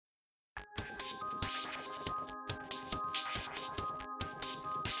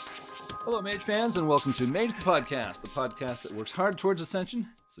Hello, Mage fans, and welcome to Mage the podcast that works hard towards ascension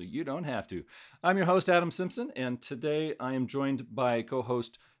so you don't have to. I'm your host, Adam Simpson, and today I am joined by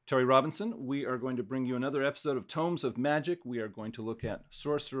co-host Terry Robinson. We are going to bring you another episode of Tomes of Magic. We are going to look at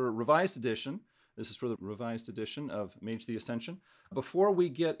Sorcerer Revised Edition. This is for the revised edition of Mage the Ascension. Before we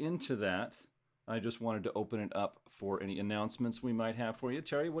get into that, I just wanted to open it up for any announcements we might have for you.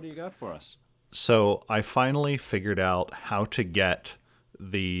 Terry, what do you got for us? So I finally figured out how to get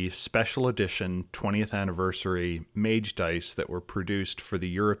the special edition 20th anniversary Mage dice that were produced for the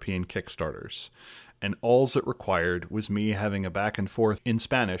European Kickstarters. And alls it required was me having a back and forth in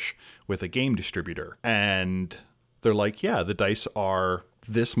Spanish with a game distributor. And they're like, yeah, the dice are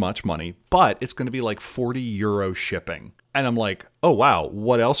this much money, but it's going to be like 40 euro shipping. And I'm like, oh, wow,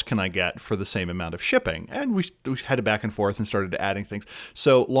 what else can I get for the same amount of shipping? And we had a back and forth and started adding things.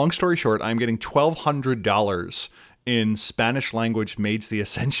 So long story short, I'm getting $1,200 in Spanish language Mage the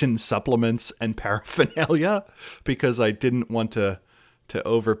Ascension supplements and paraphernalia because I didn't want to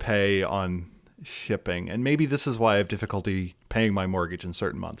overpay on shipping. And maybe this is why I have difficulty paying my mortgage in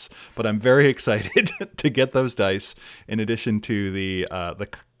certain months. But I'm very excited to get those dice in addition to the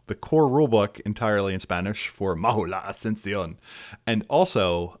core rulebook entirely in Spanish for Majo la Ascensión. And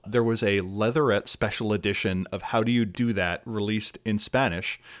also, there was a leatherette special edition of How Do You Do That released in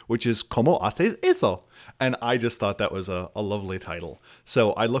Spanish, which is Como haces eso? And I just thought that was a lovely title.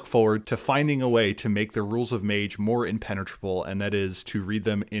 So I look forward to finding a way to make the rules of Mage more impenetrable, and that is to read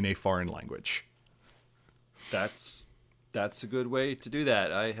them in a foreign language. That's a good way to do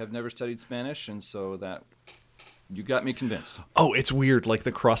that. I have never studied Spanish, and so that you got me convinced. Oh, it's weird. Like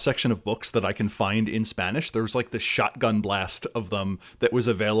the cross-section of books that I can find in Spanish, there's like this shotgun blast of them that was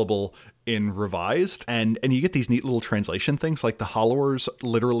available in Revised. And you get these neat little translation things, like the Hollowers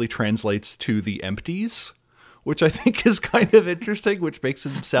literally translates to the empties, which I think is kind of interesting, which makes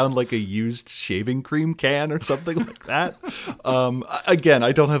it sound like a used shaving cream can or something like that. Again,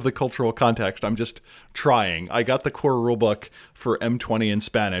 I don't have the cultural context. I'm just trying. I got the core rulebook for M20 in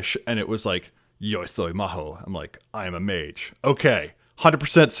Spanish, and it was like, Yo soy Majo. I'm like, I am a mage. Okay,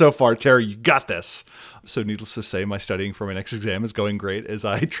 100% so far, Terry, you got this. So needless to say, my studying for my next exam is going great as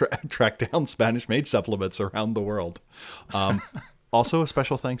I track down Spanish mage supplements around the world. Also, a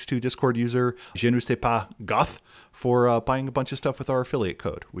special thanks to Discord user Je ne sais pas Goth for buying a bunch of stuff with our affiliate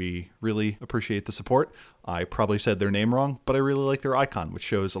code. We really appreciate the support. I probably said their name wrong, but I really like their icon, which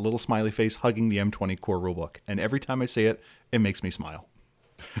shows a little smiley face hugging the M20 core rulebook. And every time I say it, it makes me smile.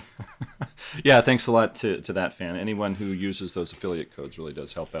 Yeah, thanks a lot to that fan. Anyone who uses those affiliate codes really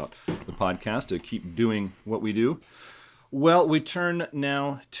does help out the podcast to keep doing what we do. Well, we turn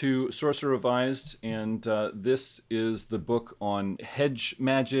now to Sorcerer Revised, and this is the book on hedge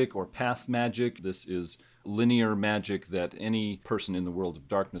magic or path magic. This is linear magic that any person in the world of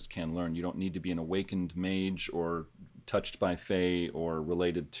darkness can learn. You don't need to be an awakened mage or touched by fae or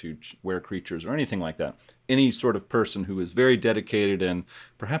related to were creatures or anything like that. Any sort of person who is very dedicated and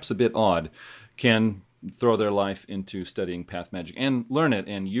perhaps a bit odd can throw their life into studying path magic and learn it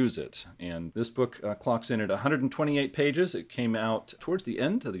and use it. And this book clocks in at 128 pages. It came out towards the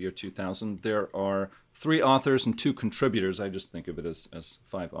end of the year 2000. There are 3 authors and 2 contributors. I just think of it as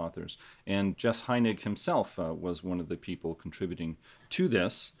 5 authors. And Jess Heinig himself was one of the people contributing to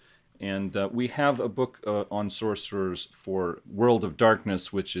this. And we have a book on sorcerers for World of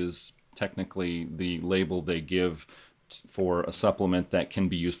Darkness, which is technically the label they give for a supplement that can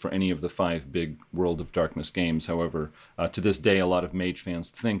be used for any of the 5 big World of Darkness games. However, to this day, a lot of Mage fans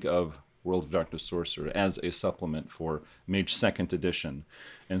think of World of Darkness Sorcerer as a supplement for Mage 2nd Edition.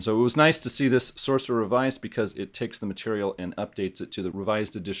 And so it was nice to see this Sorcerer Revised because it takes the material and updates it to the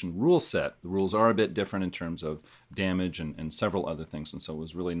Revised Edition rule set. The rules are a bit different in terms of damage and several other things, and so it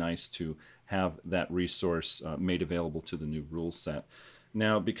was really nice to have that resource made available to the new rule set.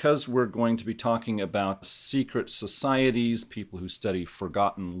 Now, because we're going to be talking about secret societies, people who study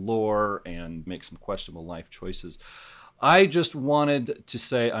forgotten lore and make some questionable life choices, I just wanted to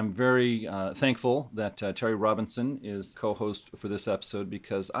say I'm very thankful that Terry Robinson is co-host for this episode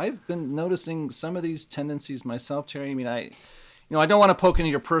because I've been noticing some of these tendencies myself, Terry. I mean, I don't want to poke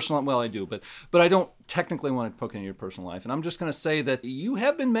into your personal, well, I do, but I don't technically want to poke into your personal life. And I'm just going to say that you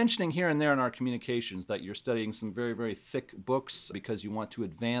have been mentioning here and there in our communications that you're studying some very, very thick books because you want to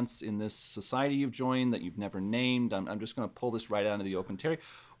advance in this society you've joined that you've never named. I'm just going to pull this right out into the open. Terry,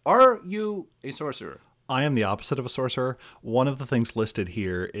 are you a sorcerer? I am the opposite of a sorcerer. One of the things listed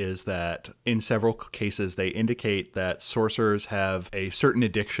here is that in several cases, they indicate that sorcerers have a certain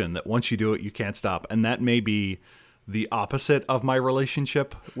addiction that once you do it, you can't stop. And that may be the opposite of my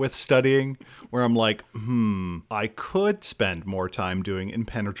relationship with studying, where I'm like, I could spend more time doing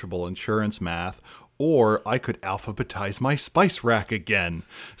impenetrable insurance math, or I could alphabetize my spice rack again.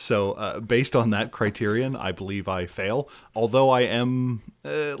 So based on that criterion, I believe I fail. Although I am,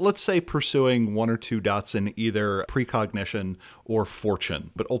 let's say, pursuing 1 or 2 dots in either precognition or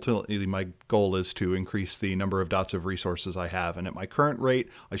fortune. But ultimately, my goal is to increase the number of dots of resources I have. And at my current rate,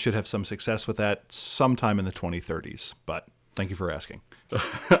 I should have some success with that sometime in the 2030s. But thank you for asking.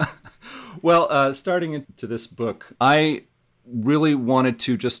 Well, starting into this book, I really wanted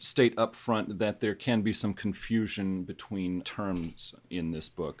to just state up front that there can be some confusion between terms in this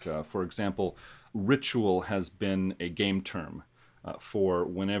book. For example, ritual has been a game term for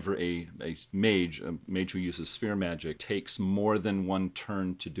whenever a mage who uses sphere magic, takes more than one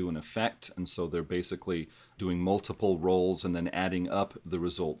turn to do an effect. And so they're basically doing multiple rolls and then adding up the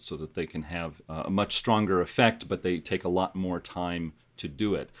results so that they can have a much stronger effect, but they take a lot more time to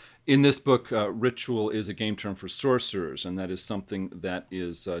do it. In this book, ritual is a game term for sorcerers, and that is something that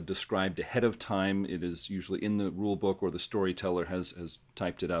is described ahead of time. It is usually in the rule book, or the storyteller has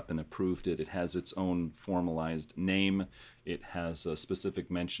typed it up and approved it. It has its own formalized name. It has a specific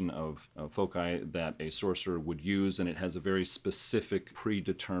mention of foci that a sorcerer would use, and it has a very specific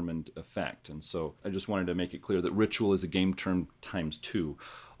predetermined effect. And so I just wanted to make it clear that ritual is a game term times 2.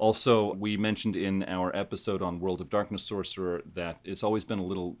 Also, we mentioned in our episode on World of Darkness Sorcerer that it's always been a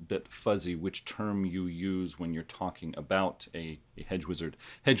little bit fuzzy which term you use when you're talking about a hedge wizard.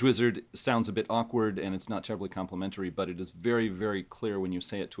 Hedge wizard sounds a bit awkward and it's not terribly complimentary, but it is very, very clear when you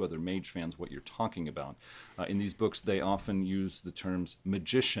say it to other mage fans what you're talking about. In these books, they often use the terms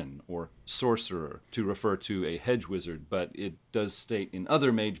magician or sorcerer to refer to a hedge wizard, but it does state in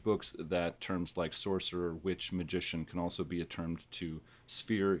other mage books that terms like sorcerer, witch, magician can also be a term to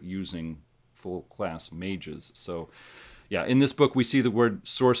sphere-using full-class mages. So, yeah, in this book, we see the word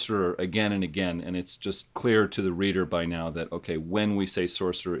sorcerer again and again, and it's just clear to the reader by now that, okay, when we say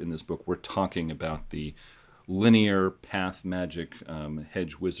sorcerer in this book, we're talking about the linear path magic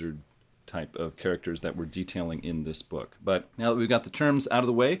hedge wizard type of characters that we're detailing in this book. But now that we've got the terms out of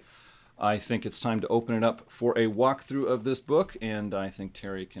the way, I think it's time to open it up for a walkthrough of this book, and I think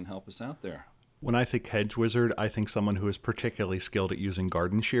Terry can help us out there. When I think hedge wizard, I think someone who is particularly skilled at using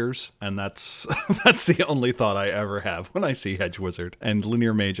garden shears, and that's the only thought I ever have when I see hedge wizard. And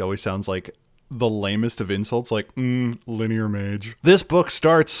linear mage always sounds like the lamest of insults, like, linear mage. This book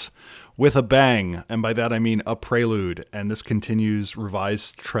starts with a bang, and by that I mean a prelude, and this continues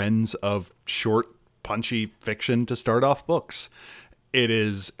revised trends of short, punchy fiction to start off books. It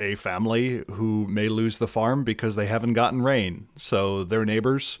is a family who may lose the farm because they haven't gotten rain, so their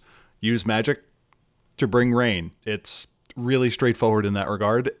neighbors use magic to bring rain. It's really straightforward in that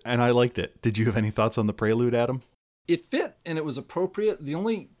regard, and I liked it. Did you have any thoughts on the prelude, Adam? It fit, and it was appropriate. The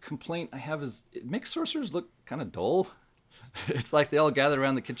only complaint I have is it makes sorcerers look kind of dull. It's like they all gather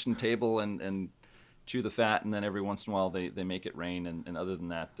around the kitchen table and chew the fat, and then every once in a while they make it rain, and other than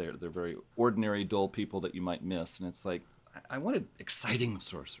that, they're very ordinary, dull people that you might miss, and it's like, I wanted exciting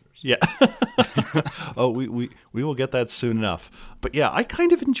sorcerers. Yeah. Oh, we will get that soon enough. But yeah, I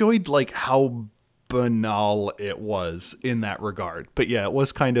kind of enjoyed like how banal it was in that regard. But yeah, it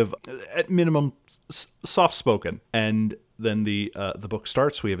was kind of at minimum soft-spoken. And then the book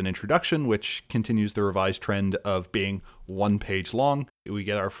starts. We have an introduction, which continues the revised trend of being 1 page long. We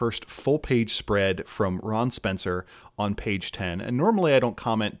get our first full-page spread from Ron Spencer on page 10. And normally I don't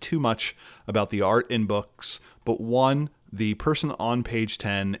comment too much about the art in books, but the person on page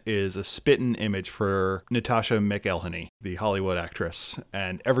 10 is a spit-in image for Natasha McElhenney, the Hollywood actress.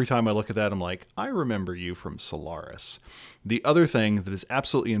 And every time I look at that, I'm like, I remember you from Solaris. The other thing that is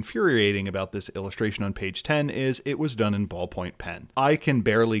absolutely infuriating about this illustration on page 10 is it was done in ballpoint pen. I can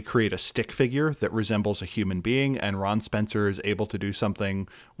barely create a stick figure that resembles a human being, and Ron Spencer is able to do something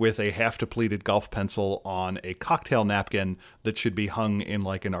with a half-depleted golf pencil on a cocktail napkin that should be hung in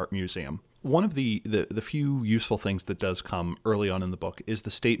like an art museum. One of the few useful things that does come early on in the book is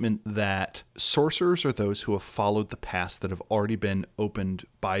the statement that sorcerers are those who have followed the paths that have already been opened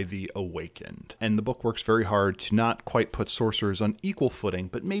by the awakened. And the book works very hard to not quite put sorcerers on equal footing,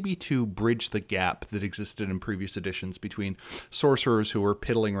 but maybe to bridge the gap that existed in previous editions between sorcerers who were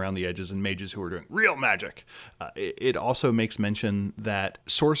piddling around the edges and mages who were doing real magic. It also makes mention that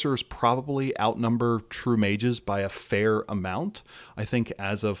sorcerers probably outnumber true mages by a fair amount. I think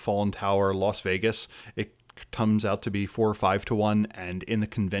as of Fallen Tower, Las Vegas, it comes out to be 4 or 5 to 1, and in the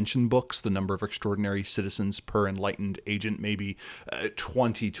convention books, the number of extraordinary citizens per enlightened agent may be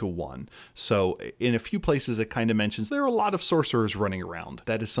 20 to 1. So in a few places, it kind of mentions there are a lot of sorcerers running around.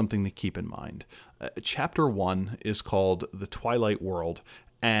 That is something to keep in mind. Chapter 1 is called The Twilight World,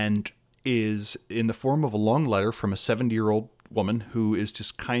 and is in the form of a long letter from a 70-year-old woman who is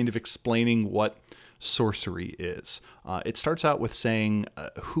just kind of explaining what sorcery is. It starts out with saying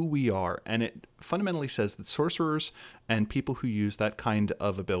who we are, and it fundamentally says that sorcerers and people who use that kind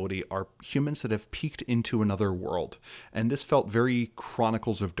of ability are humans that have peeked into another world. And this felt very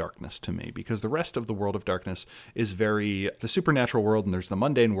Chronicles of Darkness to me, because the rest of the World of Darkness is very the supernatural world, and there's the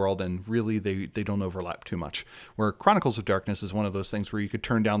mundane world, and really they don't overlap too much. Where Chronicles of Darkness is one of those things where you could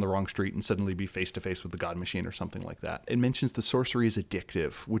turn down the wrong street and suddenly be face to face with the God Machine or something like that. It mentions that sorcery is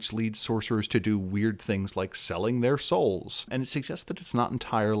addictive, which leads sorcerers to do weird things like selling their souls. And it suggests that it's not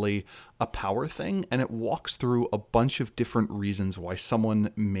entirely a power thing, and it walks through a bunch of different reasons why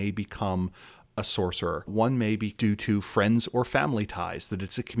someone may become a sorcerer. One may be due to friends or family ties, that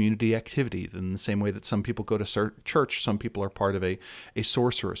it's a community activity. In the same way that some people go to church, some people are part of a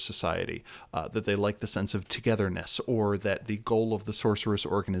sorceress society, that they like the sense of togetherness, or that the goal of the sorceress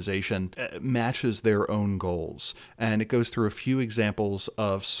organization matches their own goals. And it goes through a few examples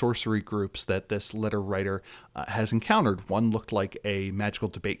of sorcery groups that this letter writer has encountered. One looked like a magical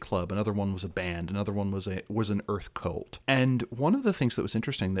debate club, another one was a band, another one was an earth cult. And one of the things that was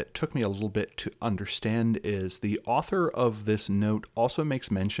interesting that took me a little bit to understand is the author of this note also makes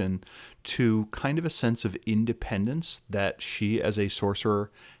mention to kind of a sense of independence that she as a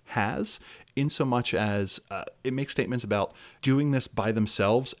sorcerer has, in so much as it makes statements about doing this by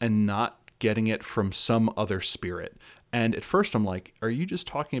themselves and not getting it from some other spirit. And at first I'm like, are you just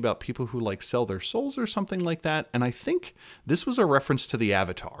talking about people who like sell their souls or something like that? And I think this was a reference to the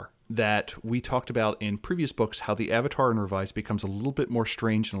Avatar that we talked about in previous books, how the Avatar in Revised becomes a little bit more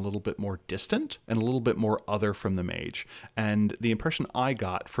strange and a little bit more distant and a little bit more other from the mage. And the impression I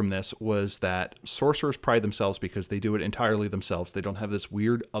got from this was that sorcerers pride themselves because they do it entirely themselves. They don't have this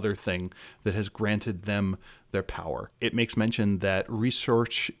weird other thing that has granted them their power. It makes mention that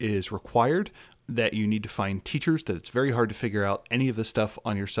research is required, that you need to find teachers, that it's very hard to figure out any of this stuff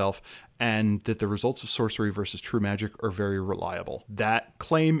on yourself, and that the results of sorcery versus true magic are very reliable. That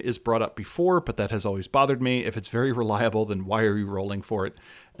claim is brought up before, but that has always bothered me. If it's very reliable, then why are you rolling for it?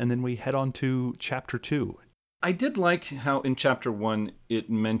 And then we head on to Chapter 2. I did like how in Chapter 1 it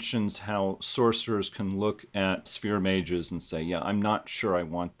mentions how sorcerers can look at sphere mages and say, yeah, I'm not sure I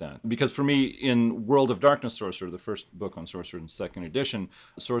want that. Because for me, in World of Darkness Sorcerer, the first book on sorcerer in second edition,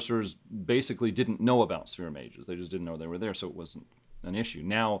 sorcerers basically didn't know about sphere mages. They just didn't know they were there, so it wasn't an issue.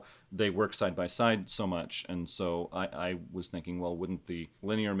 Now they work side by side so much, and so I was thinking, well, wouldn't the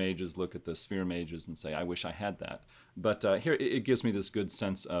linear mages look at the sphere mages and say, I wish I had that? But here it gives me this good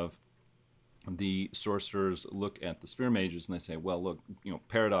sense of the sorcerers look at the sphere mages and they say, well, look,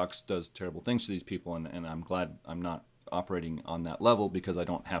 Paradox does terrible things to these people, and I'm glad I'm not operating on that level because I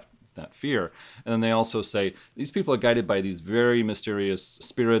don't have that fear. And then they also say, these people are guided by these very mysterious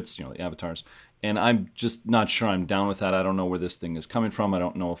spirits, the avatars, and I'm just not sure I'm down with that. I don't know where this thing is coming from. I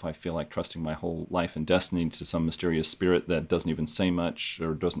don't know if I feel like trusting my whole life and destiny to some mysterious spirit that doesn't even say much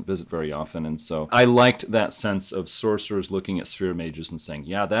or doesn't visit very often. And so I liked that sense of sorcerers looking at sphere mages and saying,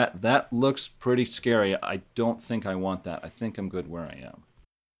 yeah, that looks pretty scary. I don't think I want that. I think I'm good where I am.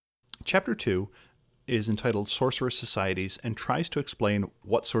 Chapter 2 is entitled Sorceress Societies and tries to explain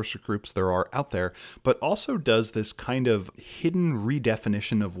what sorcerer groups there are out there, but also does this kind of hidden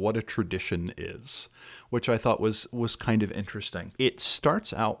redefinition of what a tradition is, which I thought was kind of interesting. It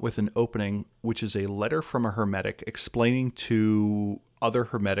starts out with an opening, which is a letter from a hermetic explaining to other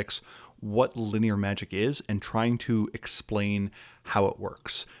hermetics what linear magic is and trying to explain how it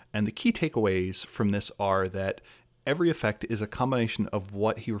works. And the key takeaways from this are that every effect is a combination of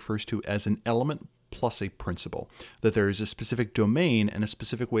what he refers to as an element plus a principle, that there is a specific domain and a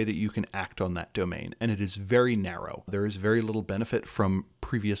specific way that you can act on that domain, and it is very narrow. There is very little benefit from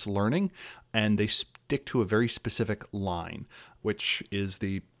previous learning, and they stick to a very specific line, which is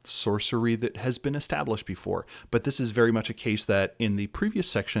the sorcery that has been established before. But this is very much a case that in the previous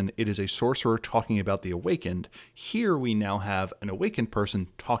section, it is a sorcerer talking about the awakened. Here we now have an awakened person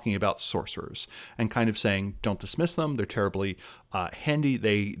talking about sorcerers and kind of saying, don't dismiss them. They're terribly handy.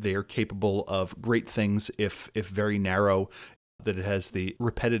 They are capable of great things if very narrow, that it has the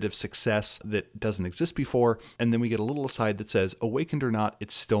repetitive success that doesn't exist before. And then we get a little aside that says, awakened or not,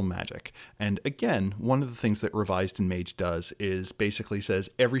 it's still magic. And again, one of the things that Revised and Mage does is basically says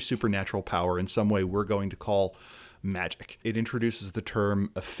every supernatural power in some way we're going to call magic. It introduces the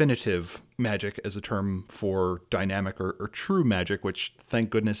term affinitive magic as a term for dynamic or true magic, which thank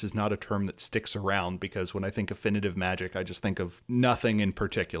goodness is not a term that sticks around, because when I think affinitive magic, I just think of nothing in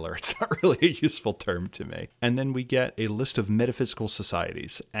particular. It's not really a useful term to me. And then we get a list of metaphysical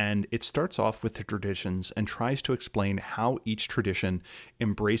societies, and it starts off with the traditions and tries to explain how each tradition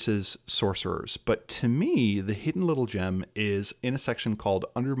embraces sorcerers. But to me, the hidden little gem is in a section called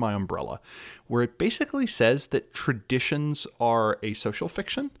Under My Umbrella, where it basically says that traditions are a social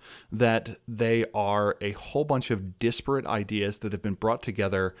fiction, that they are a whole bunch of disparate ideas that have been brought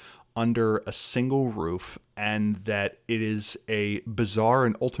together under a single roof, and that it is a bizarre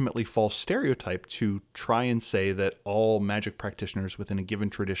and ultimately false stereotype to try and say that all magic practitioners within a given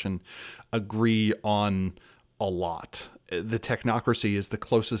tradition agree on a lot. The technocracy is the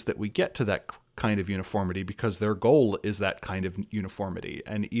closest that we get to that kind of uniformity, because their goal is that kind of uniformity.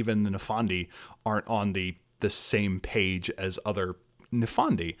 And even the Nefandi aren't on the same page as other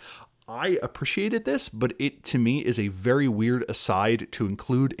Nefandi. I appreciated this, but it to me is a very weird aside to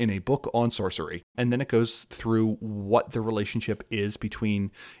include in a book on sorcery. And then it goes through what the relationship is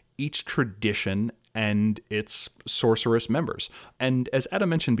between each tradition and its sorceress members. And as Adam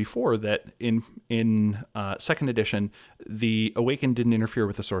mentioned before, that in second edition, the Awakened didn't interfere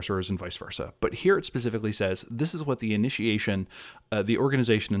with the sorcerers and vice versa. But here it specifically says this is what the initiation, the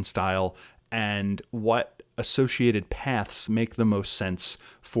organization and style, and what associated paths make the most sense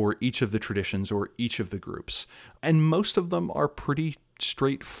for each of the traditions or each of the groups. And most of them are pretty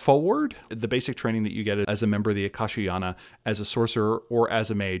straightforward. The basic training that you get as a member of the Akashayana, as a sorcerer or as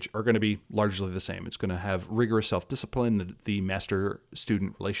a mage, are going to be largely the same. It's going to have rigorous self-discipline. The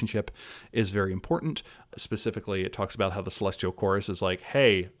master-student relationship is very important. Specifically, it talks about how the Celestial Chorus is like,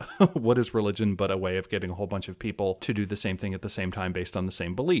 hey, what is religion but a way of getting a whole bunch of people to do the same thing at the same time based on the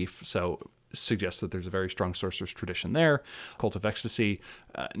same belief? So suggests that there's a very strong sorcerer's tradition there. Cult of Ecstasy,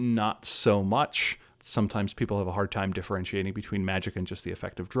 not so much. Sometimes people have a hard time differentiating between magic and just the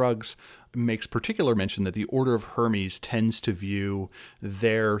effect of drugs. Makes particular mention that the Order of Hermes tends to view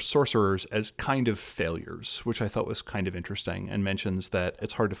their sorcerers as kind of failures, which I thought was kind of interesting, and mentions that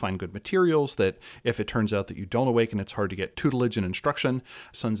it's hard to find good materials, that if it turns out that you don't awaken, it's hard to get tutelage and instruction.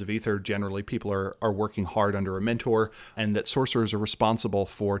 Sons of Ether, generally people are working hard under a mentor, and that sorcerers are responsible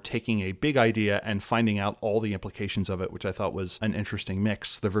for taking a big idea and finding out all the implications of it, which I thought was an interesting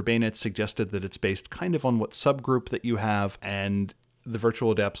mix. The Verbena suggested that it's based kind of on what subgroup that you have, and the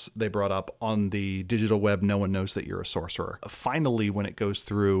virtual adepts they brought up on the digital web, no one knows that you're a sorcerer. Finally, when it goes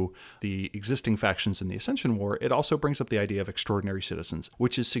through the existing factions in the Ascension War, it also brings up the idea of extraordinary citizens,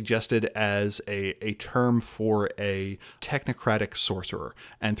 which is suggested as a term for a technocratic sorcerer.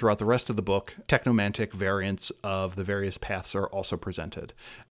 And throughout the rest of the book, technomantic variants of the various paths are also presented.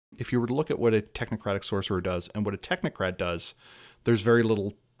 If you were to look at what a technocratic sorcerer does and what a technocrat does, there's very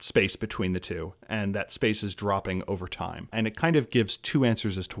little space between the two, and that space is dropping over time. And it kind of gives two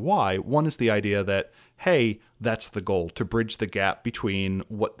answers as to why. One is the idea that, hey, that's the goal, to bridge the gap between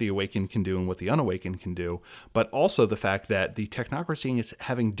what the awakened can do and what the unawakened can do, but also the fact that the technocracy is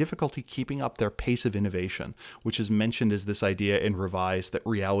having difficulty keeping up their pace of innovation, which is mentioned as this idea in Revise that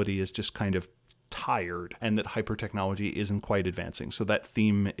reality is just kind of tired and that hyper-technology isn't quite advancing. So that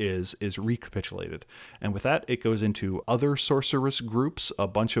theme is recapitulated. And with that, it goes into other sorceress groups, a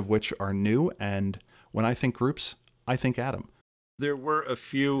bunch of which are new. And when I think groups, I think Adam. There were a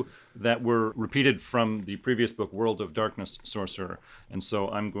few that were repeated from the previous book, World of Darkness Sorcerer, and so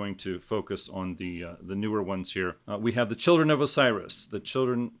I'm going to focus on the newer ones here. We have the Children of Osiris. The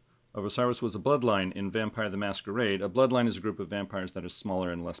Children of Osiris was a bloodline in Vampire the Masquerade. A bloodline is a group of vampires that is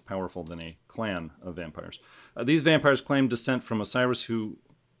smaller and less powerful than a clan of vampires. These vampires claim descent from Osiris, who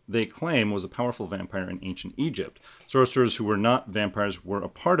they claim was a powerful vampire in ancient Egypt. Sorcerers who were not vampires were a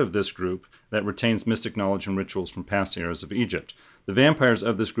part of this group that retains mystic knowledge and rituals from past eras of Egypt. The vampires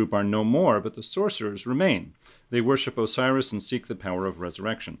of this group are no more, but the sorcerers remain. They worship Osiris and seek the power of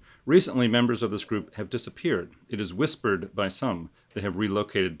resurrection. Recently, members of this group have disappeared. It is whispered by some they have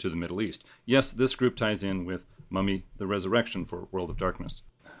relocated to the Middle East. Yes, this group ties in with Mummy the Resurrection for World of Darkness.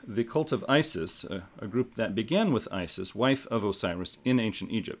 The Cult of Isis, a group that began with Isis, wife of Osiris, in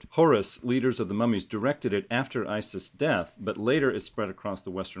ancient Egypt. Horus, leaders of the mummies, directed it after Isis' death, but later it spread across the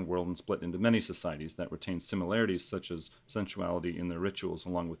Western world and split into many societies that retain similarities such as sensuality in their rituals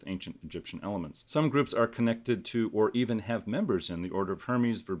along with ancient Egyptian elements. Some groups are connected to or even have members in the Order of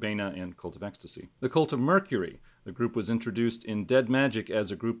Hermes, Verbena, and Cult of Ecstasy. The Cult of Mercury. The group was introduced in Dead Magic as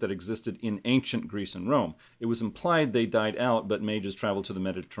a group that existed in ancient Greece and Rome. It was implied they died out, but mages traveled to the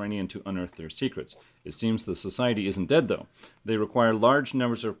Mediterranean to unearth their secrets. It seems the society isn't dead, though. They require large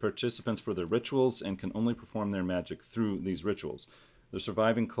numbers of participants for their rituals and can only perform their magic through these rituals. The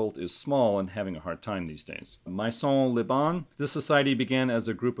surviving cult is small and having a hard time these days. Maison Liban. This society began as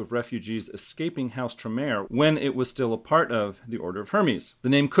a group of refugees escaping House Tremere when it was still a part of the Order of Hermes. The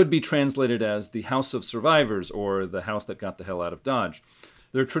name could be translated as the House of Survivors or the house that got the hell out of Dodge.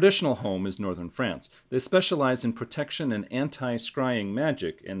 Their traditional home is northern France. They specialize in protection and anti-scrying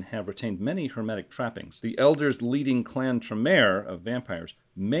magic and have retained many hermetic trappings. The elders leading Clan Tremere of vampires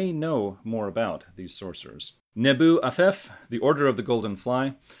may know more about these sorcerers. Nebu Afef, the Order of the Golden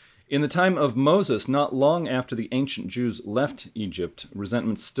Fly. In the time of Moses, not long after the ancient Jews left Egypt,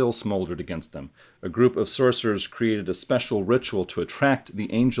 resentment still smoldered against them. A group of sorcerers created a special ritual to attract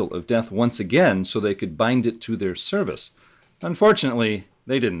the angel of death once again so they could bind it to their service. Unfortunately,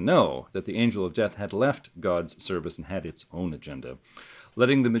 they didn't know that the angel of death had left God's service and had its own agenda.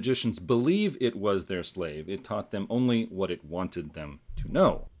 Letting the magicians believe it was their slave, it taught them only what it wanted them to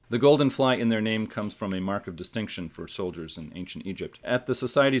know. The golden fly in their name comes from a mark of distinction for soldiers in ancient Egypt. At the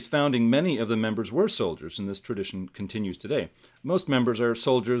society's founding, many of the members were soldiers, and this tradition continues today. Most members are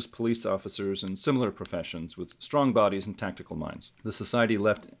soldiers, police officers, and similar professions with strong bodies and tactical minds. The society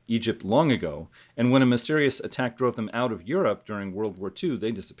left Egypt long ago, and when a mysterious attack drove them out of Europe during World War II,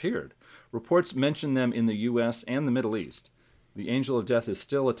 they disappeared. Reports mention them in the U.S. and the Middle East. The Angel of Death is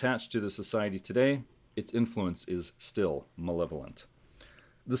still attached to the society today. Its influence is still malevolent.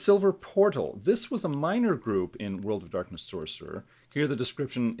 The Silver Portal. This was a minor group in World of Darkness Sorcerer. Here the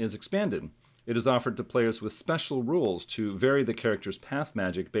description is expanded. It is offered to players with special rules to vary the character's path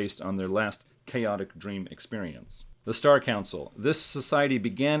magic based on their last chaotic dream experience. The Star Council. This society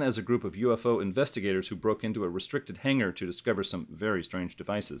began as a group of UFO investigators who broke into a restricted hangar to discover some very strange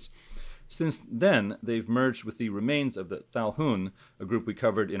devices. Since then, they've merged with the remains of the Thalhun, a group we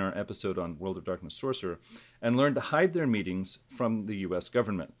covered in our episode on World of Darkness Sorcerer, and learned to hide their meetings from the U.S.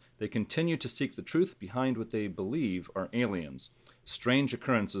 government. They continue to seek the truth behind what they believe are aliens. Strange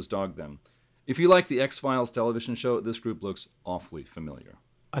occurrences dog them. If you like the X-Files television show, this group looks awfully familiar.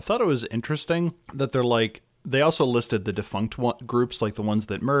 I thought it was interesting that they also listed the defunct groups, like the ones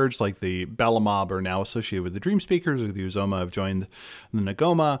that merged, like the Balamob are now associated with the Dream Speakers, or the Uzoma have joined the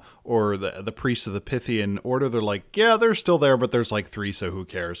Nagoma, or the priests of the Pythian Order. They're like, yeah, they're still there, but there's like 3, so who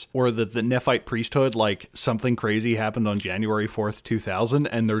cares? Or the Nephite priesthood, like something crazy happened on January 4th, 2000,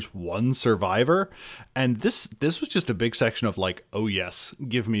 and there's 1 survivor. And this was just a big section of like, oh yes,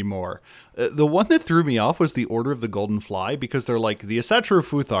 give me more. The one that threw me off was the Order of the Golden Fly, because they're like, the Asatru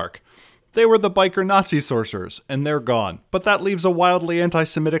Futhark. They were the biker Nazi sorcerers, and they're gone. But that leaves a wildly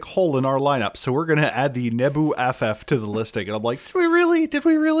anti-Semitic hole in our lineup, so we're going to add the Nebu Afef to the listing. And I'm like, did we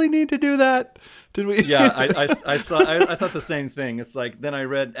really need to do that? Did we? Yeah, I thought the same thing. It's like, then I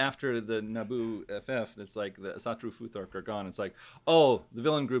read after the Nebu Afef, it's like the Asatru Futhark are gone. It's like, oh, the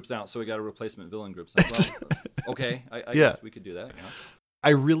villain group's out, so we got a replacement villain group. It's like, well, okay, I guess we could do that, you know? I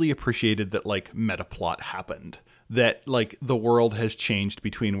really appreciated that, like, metaplot happened. That, like, the world has changed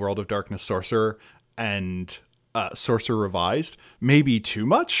between World of Darkness Sorcerer and Sorcerer Revised. Maybe too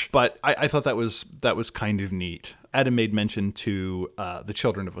much, but I thought that was kind of neat. Adam made mention to the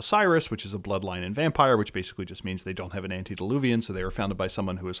Children of Osiris, which is a bloodline in vampire, which basically just means they don't have an antediluvian, so they were founded by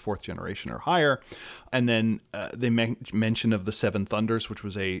someone who is 4th generation or higher. And then they mention of the Seven Thunders, which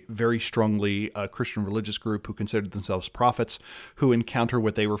was a very strongly Christian religious group who considered themselves prophets, who encounter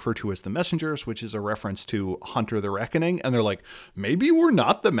what they refer to as the messengers, which is a reference to Hunter the Reckoning. And they're like, maybe we're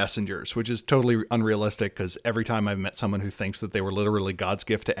not the messengers, which is totally unrealistic, because every time I've met someone who thinks that they were literally God's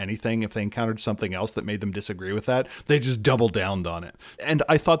gift to anything, if they encountered something else that made them disagree with that, they just double down on it. And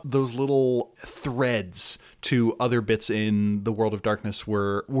I thought those little threads to other bits in the World of Darkness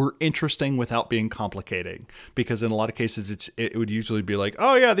were interesting without being complicating, because in a lot of cases it would usually be like,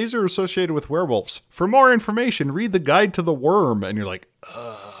 oh yeah, these are associated with werewolves. For more information, read the Guide to the Worm. And you're like,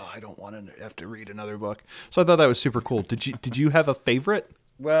 I don't want to have to read another book. So I thought that was super cool. Did you have a favorite?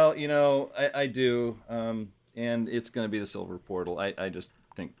 Well, you know, I do, and it's going to be the Silver Portal. I just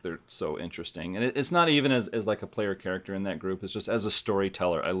think they're so interesting, and it's not even as like a player character in that group. It's just as a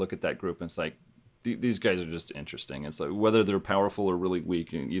storyteller, I look at that group and it's like, these guys are just interesting. It's like, whether they're powerful or really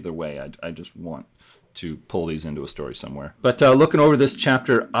weak, either way, I just want to pull these into a story somewhere. But looking over this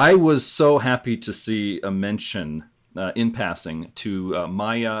chapter, I was so happy to see a mention in passing to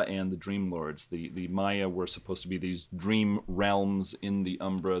Maya and the Dream Lords. The Maya were supposed to be these dream realms in the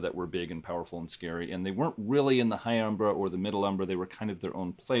Umbra that were big and powerful and scary, and they weren't really in the High Umbra or the Middle Umbra. They were kind of their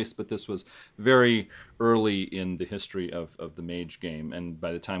own place, but this was very early in the history of the Mage game, and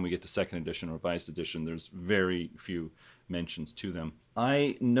by the time we get to 2nd edition or Revised edition, there's very few mentions to them.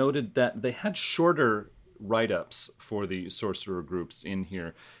 I noted that they had shorter write-ups for the sorcerer groups in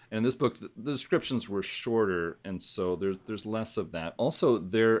here. And in this book, the descriptions were shorter, and so there's less of that. Also,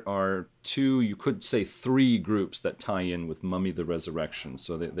 there are two, you could say three groups that tie in with Mummy the Resurrection.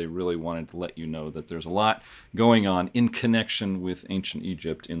 So they really wanted to let you know that there's a lot going on in connection with ancient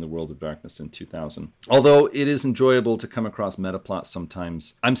Egypt in the World of Darkness in 2000. Although it is enjoyable to come across metaplots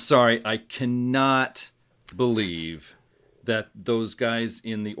sometimes. I'm sorry, I cannot believe that those guys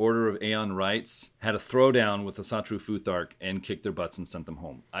in the Order of Aeon Rites had a throwdown with the Asatru Futhark and kicked their butts and sent them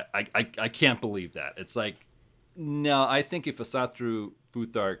home. I can't believe that. It's like, no, I think if Asatru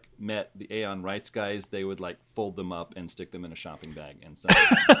Futhark met the Aeon Rites guys, they would like fold them up and stick them in a shopping bag and send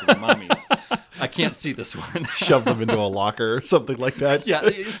them to their mommies. I can't see this one. Shove them into a locker or something like that. Yeah,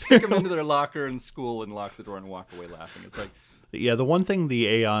 you stick them into their locker in school and lock the door and walk away laughing. It's like, yeah, the one thing the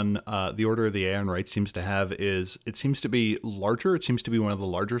Aeon, the Order of the Aeon Rites seems to have is it seems to be larger. It seems to be one of the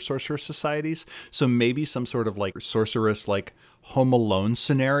larger sorceress societies. So maybe some sort of like sorceress like Home Alone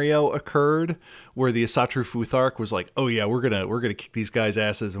scenario occurred where the Asatru Futhark was like, "Oh yeah, we're gonna kick these guys'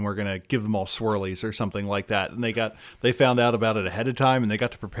 asses and we're gonna give them all swirlies or something like that." And they found out about it ahead of time and they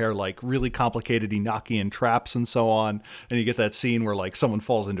got to prepare like really complicated Enochian traps and so on. And you get that scene where like someone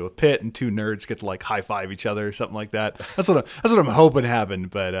falls into a pit and two nerds get to like high five each other or something like that. That's what I'm hoping happened.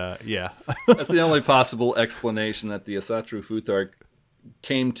 But yeah, that's the only possible explanation, that the Asatru Futhark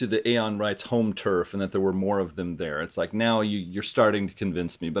came to the Aeon Rites home turf and that there were more of them there. It's like, now you're starting to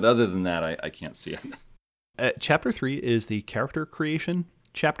convince me, but other than that, I can't see it. Chapter 3 is the character creation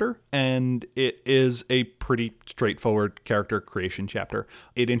chapter, and it is a pretty straightforward character creation chapter.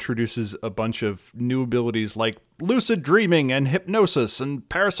 It introduces a bunch of new abilities like lucid dreaming and hypnosis and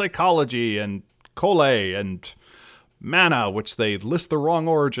parapsychology and Kole and mana, which they list the wrong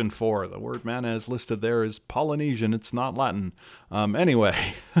origin for. The word mana is listed there as Polynesian. It's not Latin. Anyway,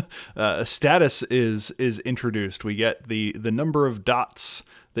 status is introduced. We get the number of dots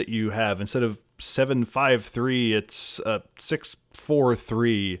that you have. Instead of 753, it's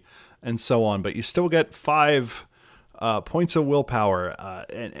 643, and so on. But you still get 5 points of willpower,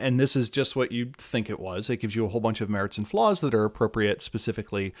 and this is just what you'd think it was. It gives you a whole bunch of merits and flaws that are appropriate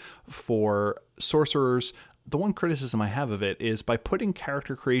specifically for sorcerers. The one criticism I have of it is by putting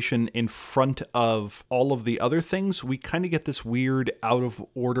character creation in front of all of the other things, we kind of get this weird out of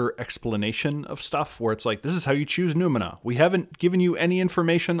order explanation of stuff where it's like, this is how you choose Numina. We haven't given you any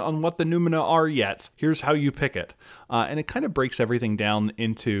information on what the Numina are yet. Here's how you pick it. And it kind of breaks everything down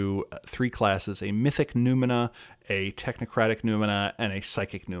into 3 classes: a mythic Numina, a technocratic Numina, and a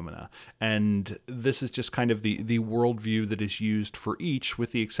psychic Numina. And this is just kind of the worldview that is used for each,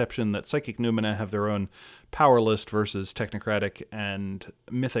 with the exception that psychic Numina have their own power list versus technocratic and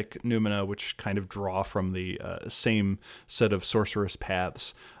mythic Numina, which kind of draw from the same set of sorceress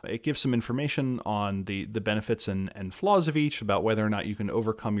paths. It gives some information on the benefits and flaws of each, about whether or not you can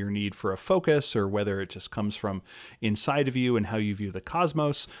overcome your need for a focus, or whether it just comes from inside of you and how you view the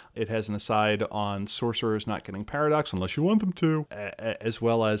cosmos. It has an aside on sorcerers not getting paradox unless you want them to, as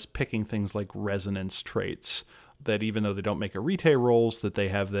well as picking things like resonance traits, that even though they don't make arete rolls, that they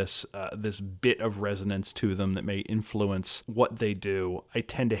have this bit of resonance to them that may influence what they do. I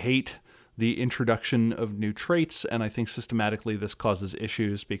tend to hate the introduction of new traits, and I think systematically this causes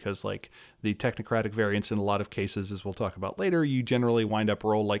issues because, like, the technocratic variants in a lot of cases, as we'll talk about later, you generally wind up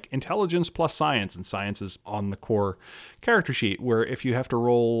roll like intelligence plus science, and science is on the core character sheet, where if you have to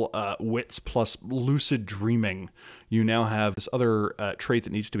roll wits plus lucid dreaming, you now have this other trait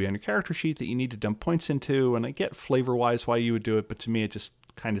that needs to be on your character sheet that you need to dump points into. And I get flavor-wise why you would do it, but to me it just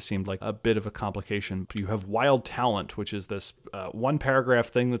kind of seemed like a bit of a complication. You have wild talent, which is this one paragraph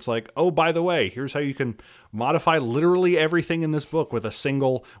thing that's like, oh, by the way, here's how you can modify literally everything in this book with a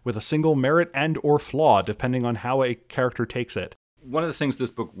single merit and or flaw, depending on how a character takes it. One of the things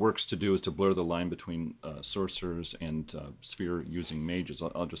this book works to do is to blur the line between sorcerers and sphere-using mages.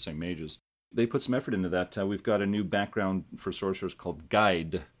 I'll just say mages. They put some effort into that. We've got a new background for sorcerers called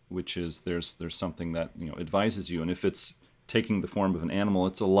Guide, which is there's something that advises you, and if it's taking the form of an animal,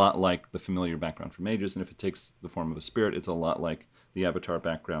 it's a lot like the familiar background for mages, and if it takes the form of a spirit, it's a lot like the avatar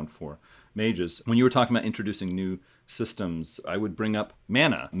background for mages. When you were talking about introducing new systems, I would bring up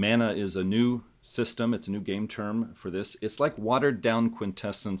mana. Mana is a new system. It's a new game term for this. It's like watered down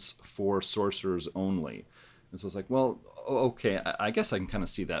quintessence for sorcerers only. And so it's like, well, okay, I guess I can kind of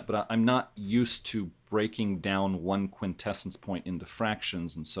see that, but I'm not used to breaking down one quintessence point into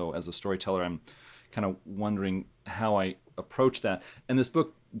fractions, and so as a storyteller, I'm kind of wondering how I approach that. And this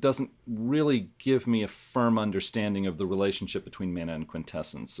book doesn't really give me a firm understanding of the relationship between mana and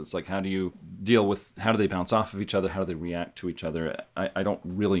quintessence. It's like, how do you deal with, how do they bounce off of each other? How do they react to each other? I don't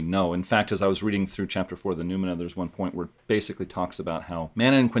really know. In fact, as I was reading through chapter 4 of the Numina, there's one point where it basically talks about how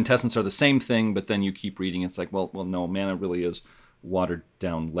mana and quintessence are the same thing, but then you keep reading, it's like, well, no, mana really is watered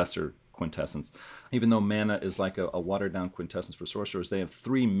down lesser quintessence. Even though mana is like a watered down quintessence for sorcerers, they have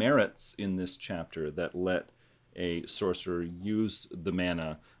 3 merits in this chapter that let a sorcerer use the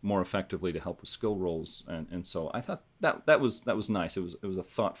mana more effectively to help with skill rolls, and so I thought that was nice. It was a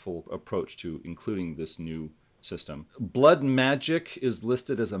thoughtful approach to including this new system. Blood magic is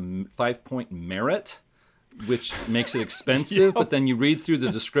listed as a 5-point merit, which makes it expensive. Yep. But then you read through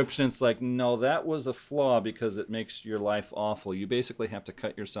the description, it's like, no, that was a flaw because it makes your life awful. You basically have to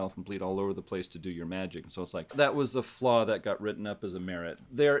cut yourself and bleed all over the place to do your magic. And so it's like, that was a flaw that got written up as a merit.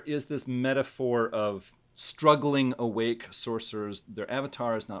 There is this metaphor of struggling awake sorcerers. Their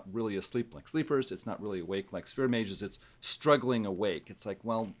avatar is not really asleep like sleepers. It's not really awake like sphere mages. It's struggling awake. It's like,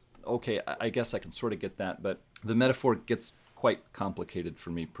 well, okay, I guess I can sort of get that, but the metaphor gets quite complicated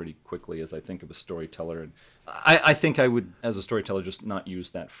for me pretty quickly as I think of a storyteller. And I think I would, as a storyteller, just not use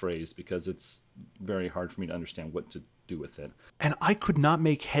that phrase because it's very hard for me to understand what to do with it. And I could not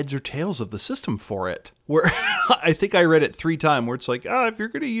make heads or tails of the system for it. Where I think I read it 3 times where it's like, if you're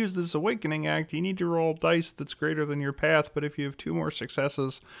going to use this Awakening Act, you need to roll dice that's greater than your path. But if you have 2 more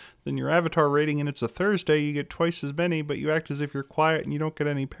successes than your avatar rating and it's a Thursday, you get twice as many, but you act as if you're quiet and you don't get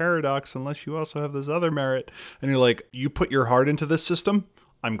any paradox unless you also have this other merit. And you're like, you put your heart into this system?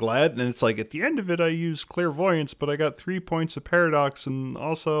 I'm glad. And it's like, at the end of it, I used clairvoyance, but I got 3 points of paradox and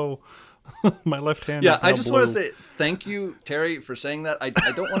also my left hand. Yeah, I just want to say thank you, Terry, for saying that. I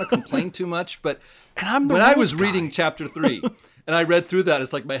don't want to complain too much, but when I was reading chapter 3 and I read through that,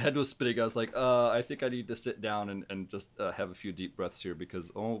 it's like my head was spinning. I was like, I think I need to sit down and just have a few deep breaths here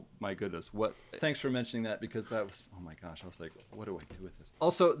because, oh my goodness, what? Thanks for mentioning that because that was, oh my gosh, I was like, what do I do with this?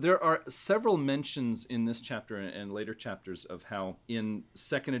 Also, there are several mentions in this chapter and later chapters of how in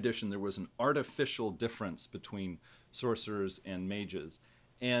 2nd edition there was an artificial difference between sorcerers and mages.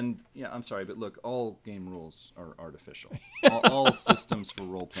 And yeah, I'm sorry, but look, all game rules are artificial. all systems for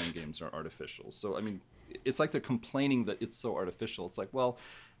role-playing games are artificial. So, I mean, it's like they're complaining that it's so artificial. It's like, well,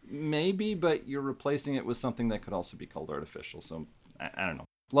 maybe, but you're replacing it with something that could also be called artificial. So, I don't know.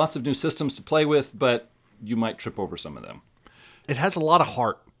 Lots of new systems to play with, but you might trip over some of them. It has a lot of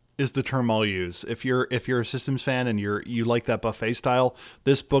heart, is the term I'll use. If you're a systems fan and you like that buffet style,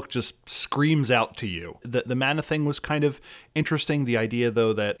 this book just screams out to you. The mana thing was kind of interesting. The idea,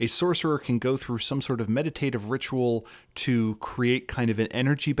 though, that a sorcerer can go through some sort of meditative ritual to create kind of an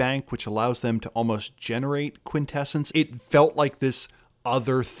energy bank, which allows them to almost generate quintessence. It felt like this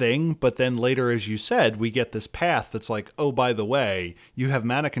other thing, but then later, as you said, we get this path that's like, oh, by the way, you have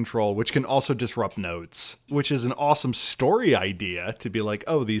mana control, which can also disrupt nodes, which is an awesome story idea to be like,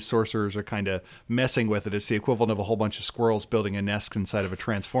 oh, these sorcerers are kind of messing with it. It's the equivalent of a whole bunch of squirrels building a nest inside of a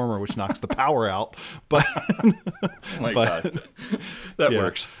transformer, which knocks the power out. But oh my God, that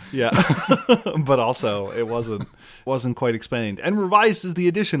works. Yeah, but also it wasn't quite explained. And Revised is the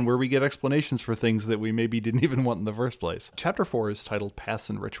edition where we get explanations for things that we maybe didn't even want in the first place. Chapter 4 is titled Paths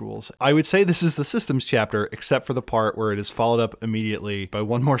and Rituals. I would say this is the systems chapter, except for the part where it is followed up immediately by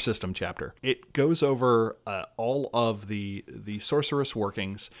one more system chapter. It goes over all of the sorceress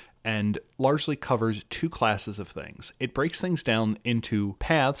workings and largely covers 2 classes of things. It breaks things down into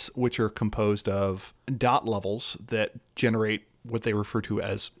paths, which are composed of dot levels that generate what they refer to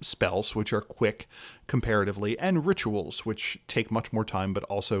as spells, which are quick comparatively, and rituals, which take much more time, but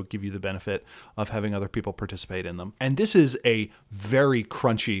also give you the benefit of having other people participate in them. And this is a very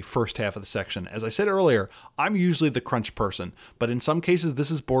crunchy first half of the section. As I said earlier, I'm usually the crunch person, but in some cases,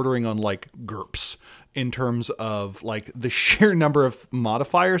 this is bordering on like GURPS in terms of like the sheer number of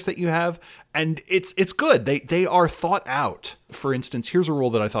modifiers that you have. And it's good. They are thought out. For instance, here's a rule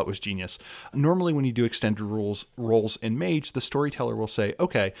that I thought was genius. Normally when you do extended rolls in Mage, the storyteller will say,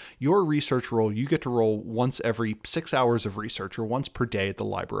 okay, your research roll, you get to roll once every 6 hours of research or once per day at the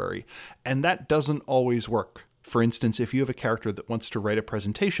library. And that doesn't always work. For instance, if you have a character that wants to write a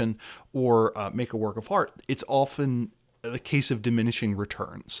presentation or make a work of art, it's often the case of diminishing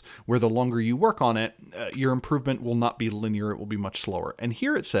returns, where the longer you work on it, your improvement will not be linear, it will be much slower. And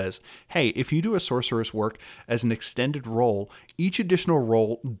here it says, hey, if you do a sorceress work as an extended roll, each additional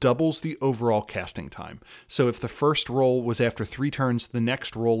roll doubles the overall casting time. So if the first roll was after 3 turns, the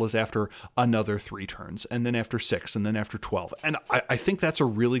next roll is after another 3 turns, and then after 6, and then after 12. And I think that's a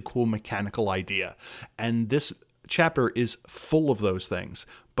really cool mechanical idea. And this chapter is full of those things.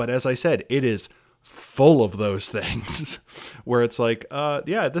 But as I said, it is full of those things where it's like,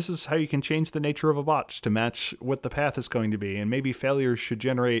 yeah, this is how you can change the nature of a botch to match what the path is going to be. And maybe failures should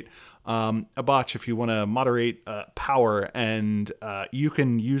generate a botch if you want to moderate power, and you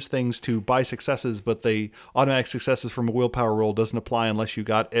can use things to buy successes, but the automatic successes from a willpower roll doesn't apply unless you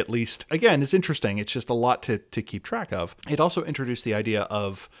got at least, again, it's interesting. It's just a lot to keep track of. It also introduced the idea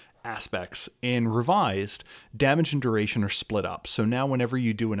of aspects. In Revised, damage and duration are split up. So now whenever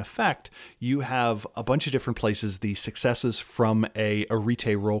you do an effect, you have a bunch of different places the successes from a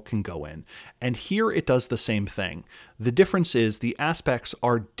Arete roll can go in. And here it does the same thing. The difference is the aspects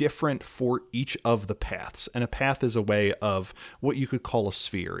are different for each of the paths. And a path is a way of what you could call a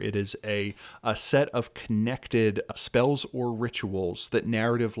sphere. It is a set of connected spells or rituals that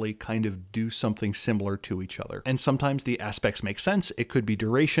narratively kind of do something similar to each other. And sometimes the aspects make sense. It could be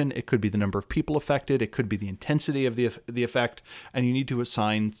duration, it could be the number of people affected, it could be the intensity of the effect, and you need to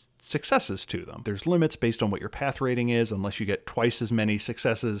assign successes to them. There's limits based on what your path rating is, unless you get twice as many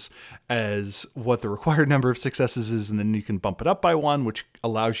successes as what the required number of successes is, and then you can bump it up by one, which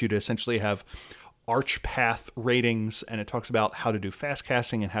allows you to essentially have arch path ratings, and it talks about how to do fast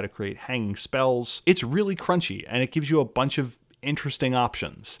casting and how to create hanging spells. It's really crunchy, and it gives you a bunch of interesting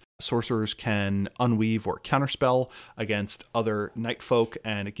options. Sorcerers can unweave or counterspell against other night folk,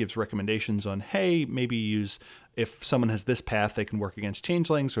 and it gives recommendations on, hey, maybe use, if someone has this path, they can work against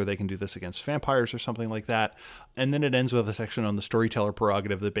changelings, or they can do this against vampires or something like that. And then it ends with a section on the storyteller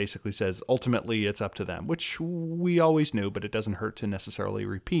prerogative that basically says, ultimately, it's up to them, which we always knew, but it doesn't hurt to necessarily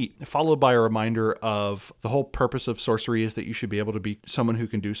repeat. Followed by a reminder of the whole purpose of sorcery is that you should be able to be someone who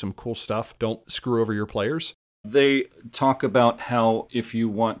can do some cool stuff. Don't screw over your players. They talk about how if you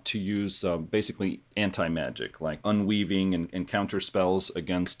want to use basically anti-magic, like unweaving and counter spells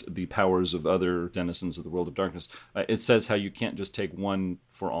against the powers of other denizens of the world of darkness, it says how you can't just take one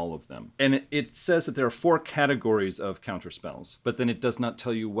for all of them. And it says that there are 4 categories of counter spells, but then it does not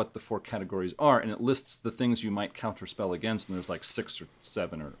tell you what the 4 categories are, and it lists the things you might counter spell against, and there's like 6 or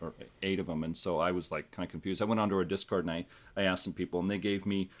 7 or 8 of them. And so I was like kind of confused. I went onto our Discord and I asked some people, and they gave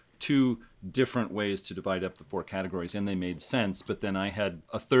me 2 different ways to divide up the 4 categories, and they made sense. But then I had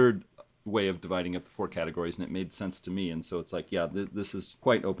a third way of dividing up the 4 categories, and it made sense to me. And so it's like, yeah, this is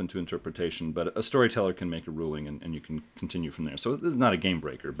quite open to interpretation, but a storyteller can make a ruling, and you can continue from there. So this is not a game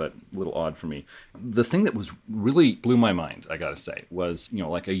breaker, but a little odd for me. The thing that was really blew my mind, I gotta say, was,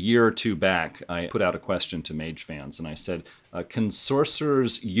 like a year or 2 back, I put out a question to Mage fans, and I said, can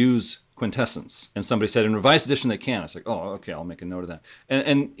sorcerers use quintessence? And somebody said, in Revised Edition they can. I was like, oh, okay, I'll make a note of that.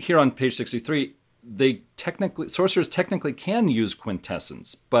 And here on page 63, sorcerers technically can use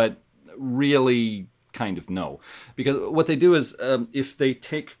quintessence, but really kind of no. Because what they do is, if they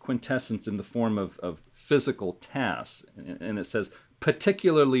take quintessence in the form of physical tasks, and it says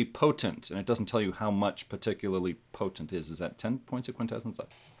particularly potent, and it doesn't tell you how much particularly potent is. Is that 10 points of quintessence?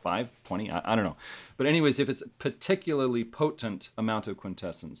 5, 20? I don't know. But anyways, if it's a particularly potent amount of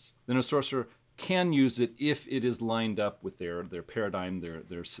quintessence, then a sorcerer can use it if it is lined up with their paradigm,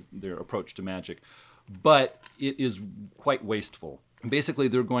 their approach to magic. But it is quite wasteful. Basically,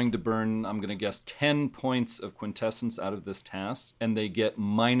 they're going to burn, I'm going to guess, 10 points of quintessence out of this task, and they get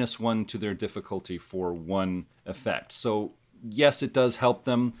 -1 to their difficulty for 1 effect. So yes, it does help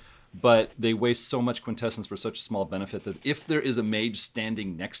them, but they waste so much quintessence for such a small benefit that if there is a mage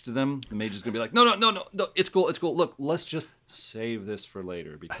standing next to them, the mage is going to be like, no, it's cool. Look, let's just save this for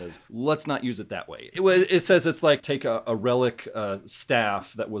later, because let's not use it that way. It says it's like take a relic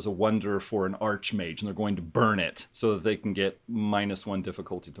staff that was a wonder for an archmage, and they're going to burn it so that they can get -1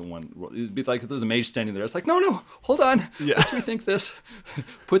 difficulty to 1. It'd be like if there's a mage standing there, it's like, no, hold on. Yeah. Let's rethink this.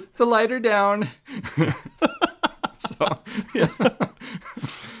 Put the lighter down. So, yeah.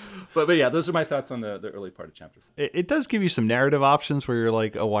 But yeah, those are my thoughts on the early part of chapter 4. It does give you some narrative options where you're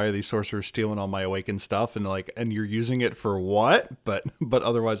like, oh, why are these sorcerers stealing all my awakened stuff? And you're using it for what? But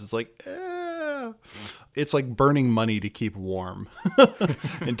otherwise it's like, it's like burning money to keep warm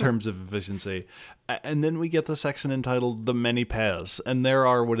in terms of efficiency. And then we get the section entitled The Many Paths. And there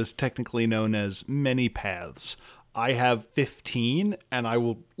are what is technically known as many paths. I have 15, and I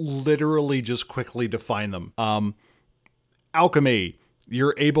will literally just quickly define them. Alchemy.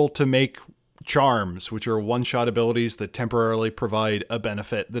 You're able to make charms, which are one-shot abilities that temporarily provide a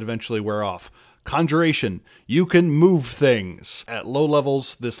benefit that eventually wear off. Conjuration. You can move things. At low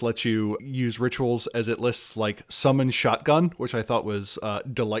levels, this lets you use rituals as it lists like Summon Shotgun, which I thought was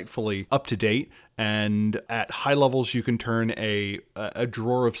delightfully up to date. And at high levels, you can turn a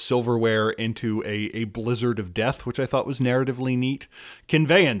drawer of silverware into a blizzard of death, which I thought was narratively neat.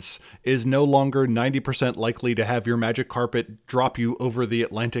 Conveyance is no longer 90% likely to have your magic carpet drop you over the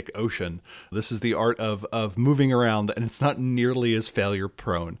Atlantic Ocean. This is the art of moving around, and it's not nearly as failure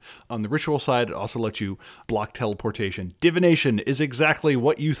prone. On the ritual side, it also lets you block teleportation. Divination is exactly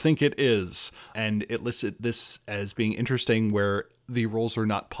what you think it is, and it lists this as being interesting where the rolls are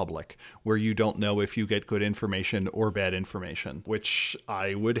not public, where you don't know if you get good information or bad information, which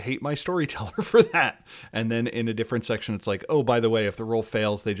I would hate my storyteller for that. And then in a different section, it's like, oh, by the way, if the roll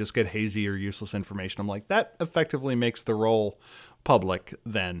fails, they just get hazy or useless information. I'm like, that effectively makes the roll public.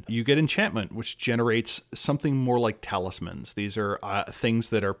 Then you get enchantment, which generates something more like talismans. These are things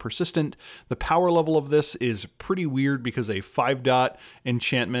that are persistent. The power level of this is pretty weird because a 5-dot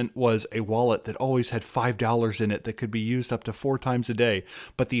enchantment was a wallet that always had $5 in it that could be used up to 4 times a day.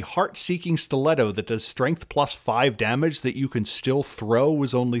 But the heart-seeking stiletto that does strength plus 5 damage that you can still throw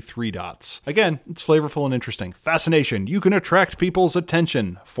was only 3 dots. Again, it's flavorful and interesting. Fascination, you can attract people's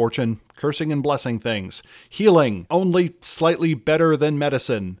attention. Fortune, cursing and blessing things. Healing, only slightly better than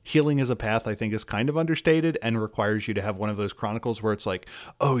medicine. Healing as a path, I think, is kind of understated and requires you to have one of those chronicles where it's like,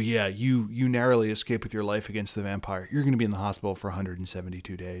 oh yeah, you narrowly escape with your life against the vampire. You're going to be in the hospital for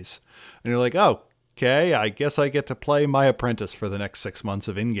 172 days. And you're like, oh, okay, I guess I get to play my apprentice for the next 6 months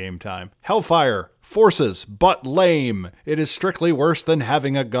of in-game time. Hellfire. Forces, but lame. It is strictly worse than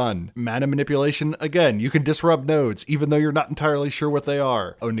having a gun. Mana manipulation, again, you can disrupt nodes, even though you're not entirely sure what they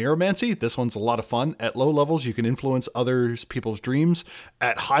are. Oneiromancy, this one's a lot of fun. At low levels, you can influence others people's dreams.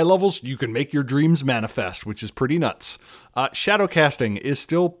 At high levels, you can make your dreams manifest, which is pretty nuts. Shadow casting is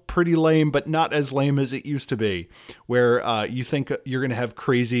still pretty lame, but not as lame as it used to be, where you think you're going to have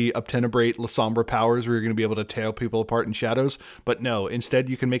crazy Obtenebrate Lasombra powers where you're going to be able to tear people apart in shadows, but no, instead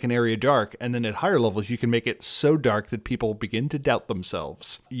you can make an area dark, and then at higher levels you can make it so dark that people begin to doubt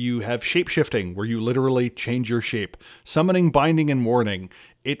themselves. You have shapeshifting, where you literally change your shape. Summoning, binding, and warning.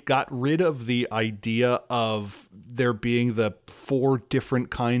 It got rid of the idea of there being the 4 different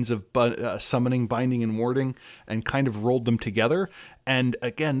kinds of summoning, binding, and warding, and kind of rolled them together. And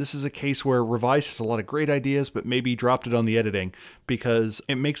again, this is a case where Revise has a lot of great ideas, but maybe dropped it on the editing, because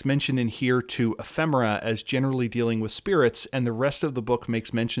it makes mention in here to ephemera as generally dealing with spirits, and the rest of the book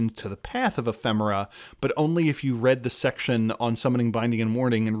makes mention to the path of ephemera, but only if you read the section on summoning, binding, and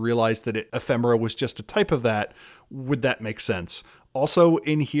warding and realized that ephemera was just a type of that, would that make sense. Also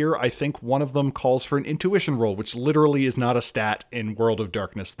in here, I think one of them calls for an intuition roll, which literally is not a stat in World of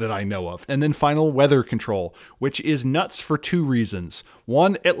Darkness that I know of. And then final, weather control, which is nuts for 2 reasons.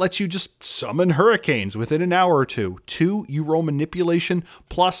 1, it lets you just summon hurricanes within an hour or 2. 2, you roll manipulation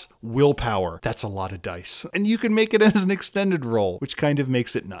plus willpower. That's a lot of dice. And you can make it as an extended roll, which kind of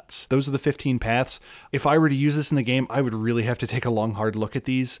makes it nuts. Those are the 15 paths. If I were to use this in the game, I would really have to take a long, hard look at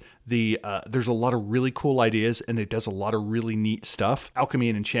these. There's a lot of really cool ideas, and it does a lot of really neat stuff. Alchemy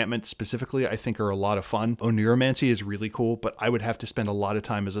and enchantment specifically, I think, are a lot of fun. Oneiromancy is really cool, but I would have to spend a lot of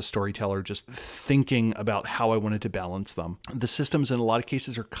time as a storyteller just thinking about how I wanted to balance them. The systems in a lot of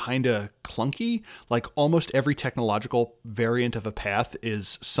cases are kind of clunky. Like almost every technological variant of a path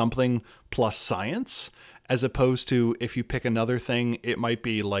is something plus science, as opposed to if you pick another thing, it might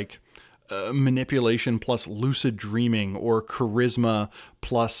be like manipulation plus lucid dreaming or charisma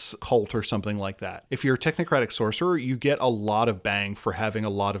plus cult or something like that. If you're a technocratic sorcerer, you get a lot of bang for having a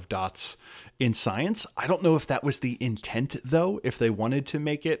lot of dots in science. I don't know if that was the intent, though, if they wanted to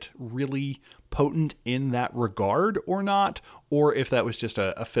make it really potent in that regard or not, or if that was just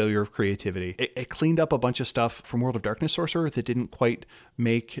a failure of creativity. It cleaned up a bunch of stuff from World of Darkness Sorcerer that didn't quite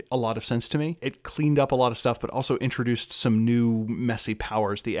make a lot of sense to me. It cleaned up a lot of stuff, but also introduced some new messy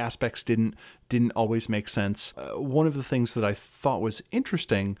powers. The aspects didn't always make sense. One of the things that I thought was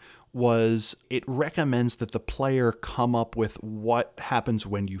interesting was it recommends that the player come up with what happens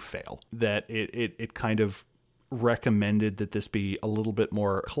when you fail. That it kind of recommended that this be a little bit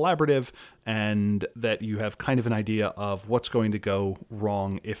more collaborative and that you have kind of an idea of what's going to go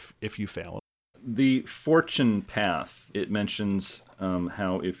wrong if you fail. The fortune path, it mentions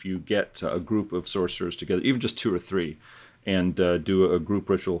how if you get a group of sorcerers together, even just 2 or 3, and do a group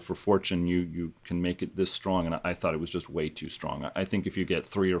ritual for fortune, you can make it this strong. And I thought it was just way too strong. I think if you get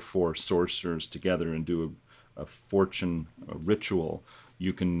 3 or 4 sorcerers together and do a fortune ritual,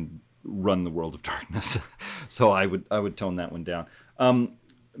 you can run the World of Darkness. So I would tone that one down.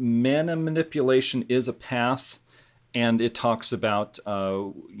 Mana manipulation is a path, and it talks about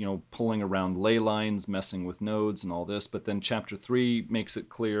pulling around ley lines, messing with nodes, and all this. But then Chapter 3 makes it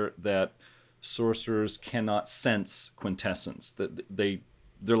clear that sorcerers cannot sense quintessence, that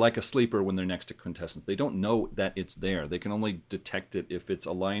they're like a sleeper when they're next to quintessence. They don't know that it's there. They can only detect it if it's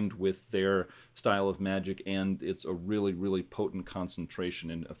aligned with their style of magic and it's a really, really potent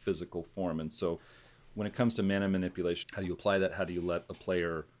concentration in a physical form. And so when it comes to mana manipulation, how do you apply that? How do you let a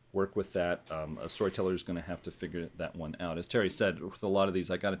player work with that? A storyteller is going to have to figure that one out. As Terry said, with a lot of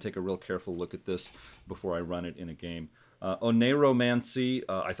these, I got to take a real careful look at this before I run it in a game. Oneiromancy,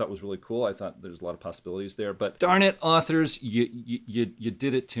 I thought was really cool. I thought there's a lot of possibilities there. But darn it, authors, you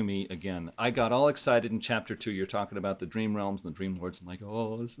did it to me again. I got all excited in Chapter 2. You're talking about the Dream Realms and the Dream Lords. I'm like,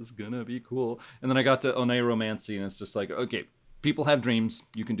 oh, this is going to be cool. And then I got to Oneiromancy, and it's just like, okay, people have dreams.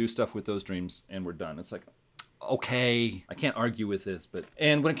 You can do stuff with those dreams, and we're done. It's like, okay, I can't argue with this.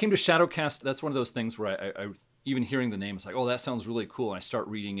 And when it came to Shadowcast, that's one of those things where I even hearing the name, it's like, oh, that sounds really cool. And I start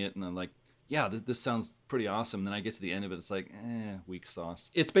reading it, and I'm like, yeah, this sounds pretty awesome. Then I get to the end of it, it's like, weak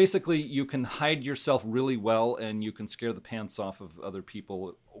sauce. It's basically you can hide yourself really well and you can scare the pants off of other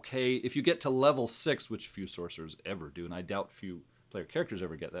people. Okay, if you get to level 6, which few sorcerers ever do, and I doubt few player characters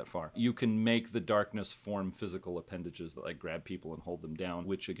ever get that far, you can make the darkness form physical appendages that like grab people and hold them down,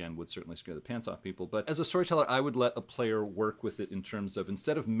 which again would certainly scare the pants off people. But as a storyteller, I would let a player work with it in terms of,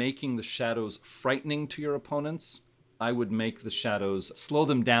 instead of making the shadows frightening to your opponents, I would make the shadows slow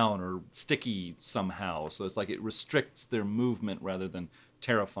them down or sticky somehow. So it's like it restricts their movement rather than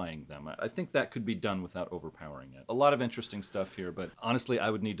terrifying them. I think that could be done without overpowering it. A lot of interesting stuff here, but honestly, I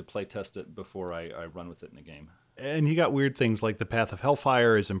would need to play test it before I run with it in a game. And you got weird things like the Path of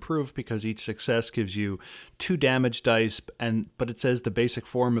Hellfire is improved because each success gives you 2 damage dice, but it says the basic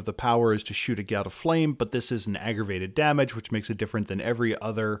form of the power is to shoot a gout of flame, but this is an aggravated damage, which makes it different than every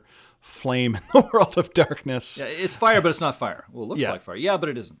other flame in the World of Darkness. Yeah, it's fire, but it's not fire. Well, it looks like fire. Yeah, but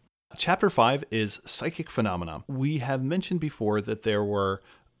it isn't. Chapter 5 is Psychic Phenomena. We have mentioned before that there were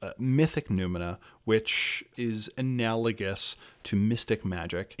mythic noumena, which is analogous to mystic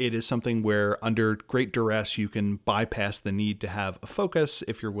magic. It is something where under great duress you can bypass the need to have a focus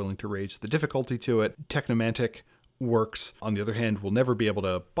if you're willing to raise the difficulty to it. Technomantic works, on the other hand, will never be able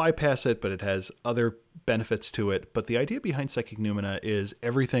to bypass it, but it has other benefits to it. But the idea behind Psychic Noumena is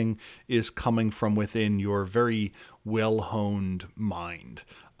everything is coming from within your very well-honed mind.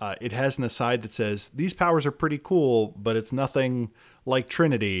 It has an aside that says, these powers are pretty cool, but it's nothing like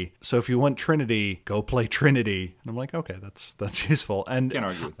Trinity. So if you want Trinity, go play Trinity. And I'm like, okay, that's useful. And can't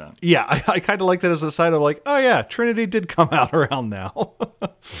argue with that. Yeah, I kind of like that as an aside. I'm like, oh yeah, Trinity did come out around now.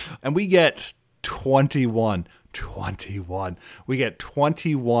 And we get 21. We get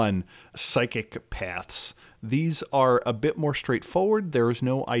 21 psychic paths. These are a bit more straightforward. There is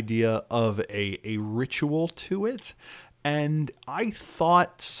no idea of a ritual to it. And I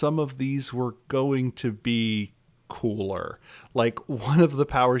thought some of these were going to be cooler. Like, one of the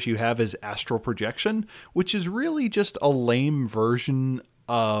powers you have is astral projection, which is really just a lame version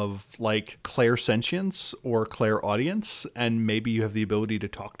of like clairsentience or clairaudience, and maybe you have the ability to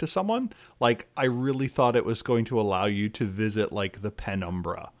talk to someone. Like, I really thought it was going to allow you to visit like the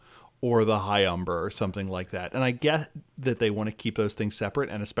Penumbra or the High Umbra or something like that. And I get that they want to keep those things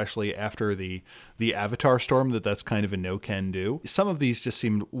separate, and especially after the Avatar Storm, that's kind of a no-can-do. Some of these just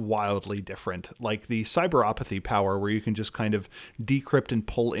seemed wildly different, like the cyberopathy power, where you can just kind of decrypt and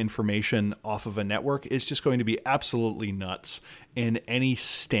pull information off of a network, is just going to be absolutely nuts in any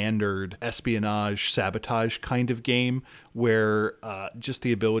standard espionage, sabotage kind of game, where just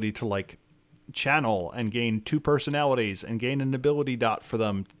the ability to like channel and gain 2 personalities and gain an ability dot for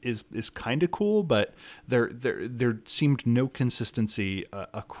them is kind of cool, but there seemed no consistency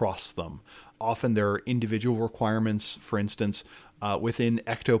across them. Often there are individual requirements. For instance, within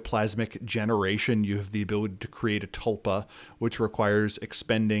ectoplasmic generation, you have the ability to create a tulpa, which requires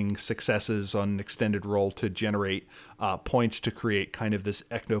expending successes on an extended roll to generate points to create kind of this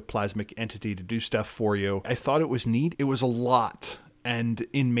ectoplasmic entity to do stuff for you. I thought it was neat. It was a lot. And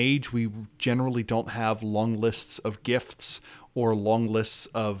in Mage, we generally don't have long lists of gifts or long lists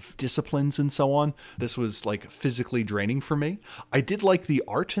of disciplines and so on. This was like physically draining for me. I did like the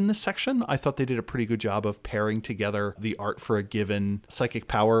art in this section. I thought they did a pretty good job of pairing together the art for a given psychic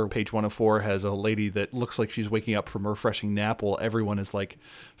power. Page 104 has a lady that looks like she's waking up from a refreshing nap while everyone is like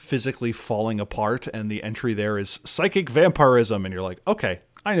physically falling apart. And the entry there is psychic vampirism. And you're like, okay,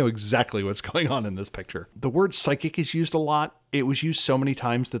 I know exactly what's going on in this picture. The word psychic is used a lot. It was used so many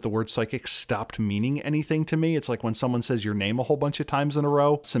times that the word psychic stopped meaning anything to me. It's like when someone says your name a whole bunch of times in a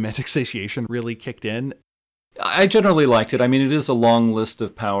row, semantic satiation really kicked in. I generally liked it. I mean, it is a long list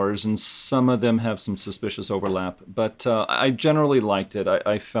of powers, and some of them have some suspicious overlap, but I generally liked it.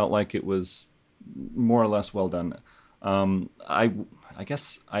 I felt like it was more or less well done. I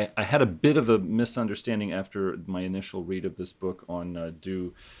guess I had a bit of a misunderstanding after my initial read of this book on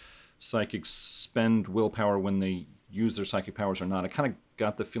do psychics spend willpower when they use their psychic powers or not. I kind of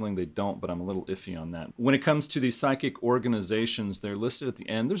got the feeling they don't, but I'm a little iffy on that. When it comes to the psychic organizations, they're listed at the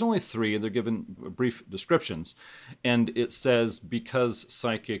end. There's only 3. They're given brief descriptions. And it says because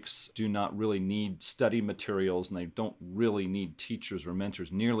psychics do not really need study materials and they don't really need teachers or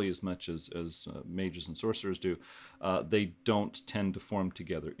mentors nearly as much as mages and sorcerers do, they don't tend to form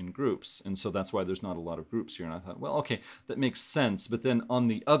together in groups. And so that's why there's not a lot of groups here. And I thought, well, okay, that makes sense. But then on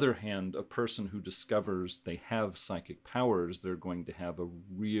the other hand, a person who discovers they have psychic powers, they're going to have a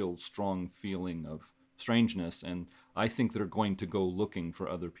real strong feeling of strangeness, and I think they're going to go looking for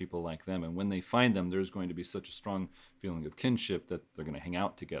other people like them, and when they find them, there's going to be such a strong feeling of kinship that they're going to hang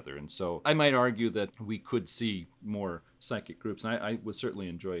out together. And so I might argue that we could see more psychic groups, and I would certainly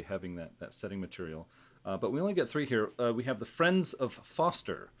enjoy having that setting material. But we only get 3 here. We have the Friends of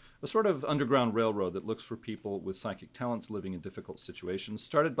Foster, a sort of underground railroad that looks for people with psychic talents living in difficult situations,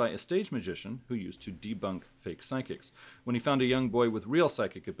 started by a stage magician who used to debunk fake psychics. When he found a young boy with real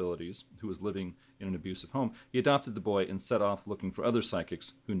psychic abilities who was living in an abusive home, he adopted the boy and set off looking for other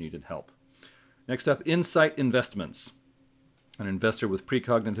psychics who needed help. Next up, Insight Investments. An investor with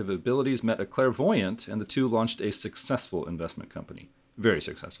precognitive abilities met a clairvoyant, and the two launched a successful investment company. Very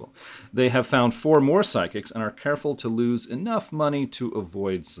successful. They have found 4 more psychics and are careful to lose enough money to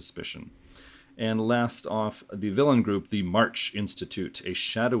avoid suspicion. And last off, the villain group, the March Institute, a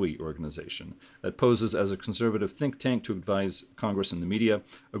shadowy organization that poses as a conservative think tank to advise Congress and the media.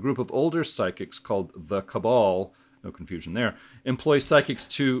 A group of older psychics called the Cabal, no confusion there, employ psychics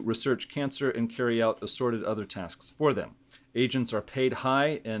to research cancer and carry out assorted other tasks for them. Agents are paid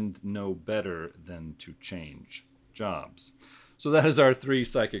high and know better than to change jobs. So that is our 3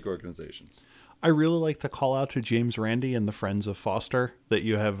 psychic organizations. I really like the call out to James Randi and the Friends of Foster, that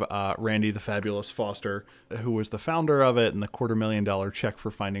you have Randi the Fabulous Foster, who was the founder of it, and the $250,000 check for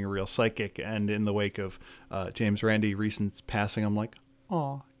finding a real psychic. And in the wake of James Randi recent passing, I'm like,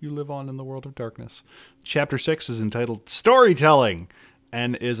 aw, you live on in the world of darkness. Chapter 6 is entitled Storytelling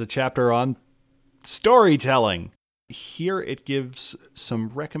and is a chapter on storytelling. Here it gives some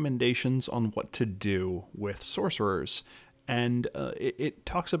recommendations on what to do with sorcerers. And it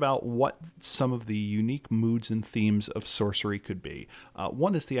talks about what some of the unique moods and themes of sorcery could be.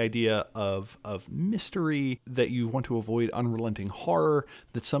 One is the idea of mystery, that you want to avoid unrelenting horror,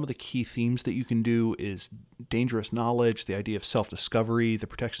 that some of the key themes that you can do is dangerous knowledge, the idea of self-discovery, the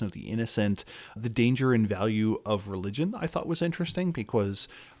protection of the innocent, the danger and value of religion, I thought was interesting, because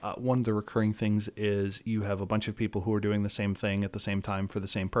one of the recurring things is you have a bunch of people who are doing the same thing at the same time for the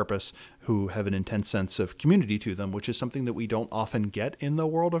same purpose, who have an intense sense of community to them, which is something that we don't often get in the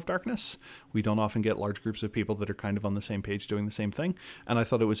world of darkness. We don't often get large groups of people that are kind of on the same page doing the same thing. And I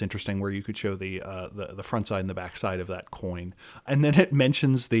thought it was interesting where you could show the front side and the back side of that coin. And then it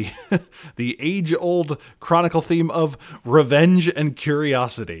mentions the the age-old chronicle theme of revenge and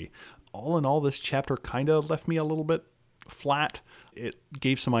curiosity. All in all, this chapter kind of left me a little bit flat. It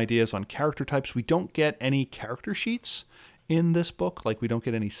gave some ideas on character types. We don't get any character sheets in this book. Like, we don't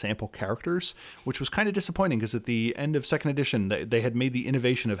get any sample characters, which was kind of disappointing, because at the end of second edition, they had made the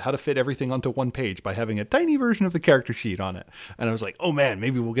innovation of how to fit everything onto one page by having a tiny version of the character sheet on it. And I was like, oh man,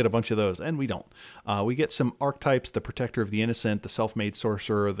 maybe we'll get a bunch of those. And we don't. We get some archetypes: the protector of the innocent, the self-made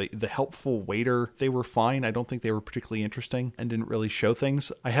sorcerer, the helpful waiter. They were fine. I don't think they were particularly interesting and didn't really show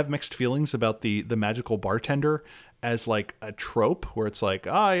things. I have mixed feelings about the magical bartender as like a trope, where it's like,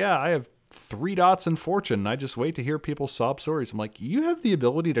 yeah, I have 3 dots in fortune, I just wait to hear people sob stories. I'm like, you have the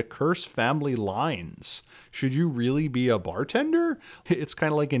ability to curse family lines. Should you really be a bartender? It's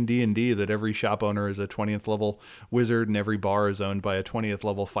kind of like in D&D that every shop owner is a 20th level wizard and every bar is owned by a 20th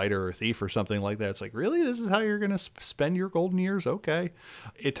level fighter or thief or something like that. It's like, really? This is how you're going to spend your golden years? Okay.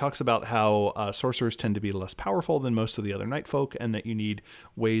 It talks about how sorcerers tend to be less powerful than most of the other night folk, and that you need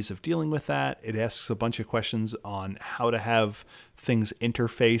ways of dealing with that. It asks a bunch of questions on how to have things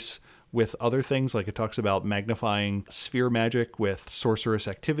interface with other things. Like, it talks about magnifying sphere magic with sorcerous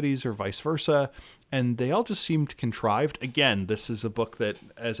activities or vice versa. And they all just seemed contrived. Again, this is a book that,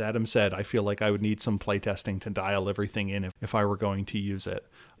 as Adam said, I feel like I would need some playtesting to dial everything in if I were going to use it.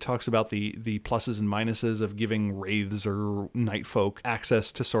 It talks about the pluses and minuses of giving wraiths or night folk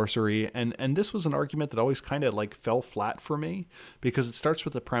access to sorcery. And this was an argument that always kind of like fell flat for me, because it starts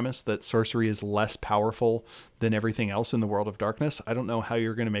with the premise that sorcery is less powerful than everything else in the world of darkness. I don't know how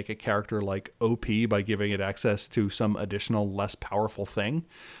you're going to make a character like OP by giving it access to some additional less powerful thing.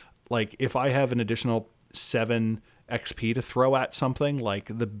 Like, if I have an additional 7 XP to throw at something. Like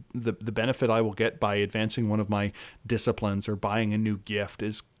the benefit I will get by advancing one of my disciplines or buying a new gift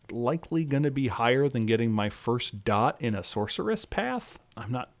is likely going to be higher than getting my first dot in a sorceress path.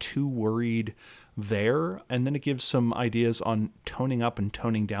 I'm not too worried there. And then it gives some ideas on toning up and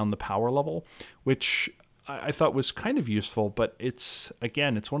toning down the power level, which I thought was kind of useful, but it's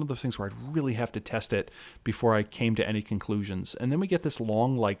one of those things where I'd really have to test it before I came to any conclusions. And then we get this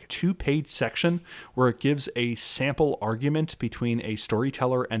long, 2-page section where it gives a sample argument between a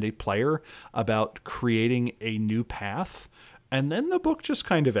storyteller and a player about creating a new path. And then the book just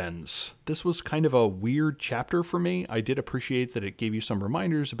kind of ends. This was kind of a weird chapter for me. I did appreciate that it gave you some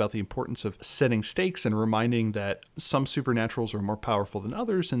reminders about the importance of setting stakes and reminding that some supernaturals are more powerful than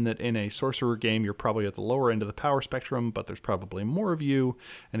others, and that in a sorcerer game, you're probably at the lower end of the power spectrum, but there's probably more of you,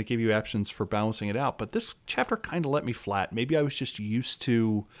 and it gave you options for balancing it out. But this chapter kind of let me flat. Maybe I was just used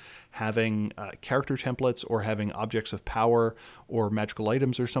to having character templates or having objects of power or magical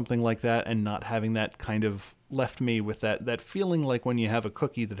items or something like that, and not having that kind of left me with that feeling like when you have a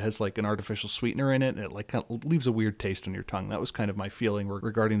cookie that has an artificial sweetener in it, and it kind of leaves a weird taste in your tongue. That was kind of my feeling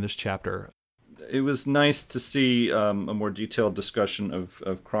regarding this chapter. It was nice to see a more detailed discussion of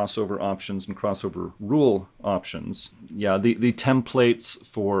crossover options and crossover rule options. Yeah, the templates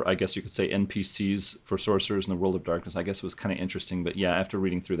for, I guess you could say, NPCs for sorcerers in the World of Darkness, I guess was kind of interesting. But yeah, after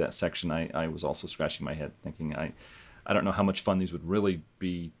reading through that section, I was also scratching my head thinking, I don't know how much fun these would really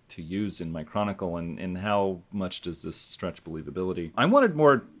be to use in my chronicle, and how much does this stretch believability. I wanted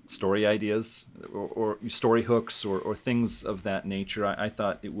more story ideas or story hooks or things of that nature. I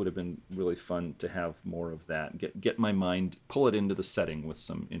thought it would have been really fun to have more of that. Get my mind, pull it into the setting with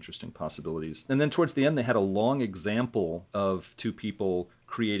some interesting possibilities. And then towards the end, they had a long example of two people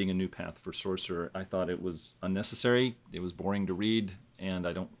creating a new path for sorcerer. I thought it was unnecessary. It was boring to read. And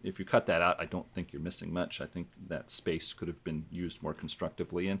if you cut that out, I don't think you're missing much. I think that space could have been used more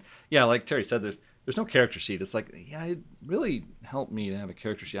constructively. And yeah, like Terry said, there's no character sheet. It's it really helped me to have a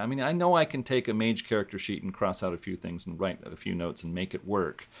character sheet. I mean, I know I can take a mage character sheet and cross out a few things and write a few notes and make it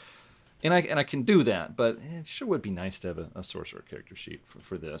work. And I can do that, but it sure would be nice to have a sorcerer character sheet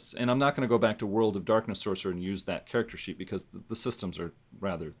for this. And I'm not going to go back to World of Darkness Sorcerer and use that character sheet because the systems are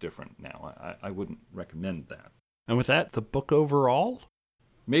rather different now. I wouldn't recommend that. And with that, the book overall?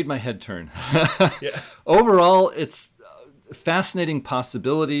 Made my head turn. Yeah. Overall, it's fascinating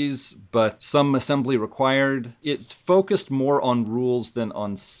possibilities, but some assembly required. It's focused more on rules than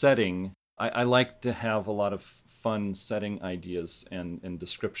on setting. I like to have a lot of fun setting ideas and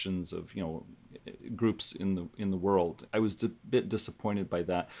descriptions of groups in the world. I was a bit disappointed by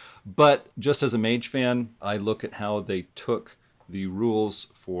that, but just as a mage fan, I look at how they took the rules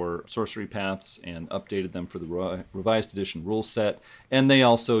for sorcery paths and updated them for the revised edition rule set. And they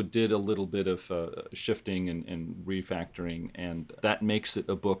also did a little bit of shifting and refactoring. And that makes it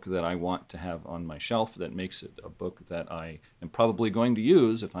a book that I want to have on my shelf. That makes it a book that I am probably going to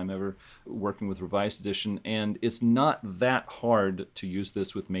use if I'm ever working with revised edition. And it's not that hard to use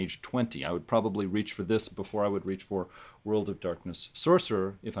this with Mage 20. I would probably reach for this before I would reach for World of Darkness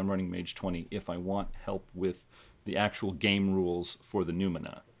Sorcerer if I'm running Mage 20, if I want help with the actual game rules for the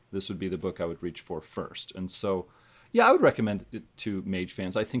Numina. This would be the book I would reach for first. And so, yeah, I would recommend it to mage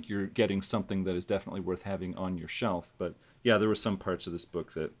fans. I think you're getting something that is definitely worth having on your shelf. But yeah, there were some parts of this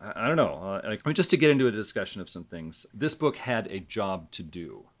book that, I don't know. Just to get into a discussion of some things, this book had a job to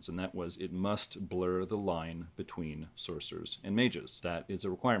do, and that was it must blur the line between sorcerers and mages. That is a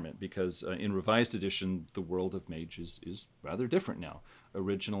requirement because in revised edition, the world of mages is rather different now.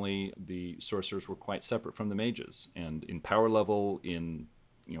 Originally, the sorcerers were quite separate from the mages, and in power level, in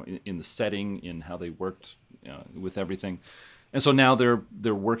the setting, in how they worked with everything. And so now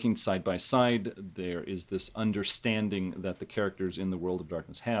they're working side by side. There is this understanding that the characters in the World of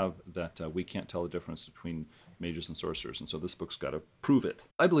Darkness have that we can't tell the difference between mages and sorcerers. And so this book's got to prove it.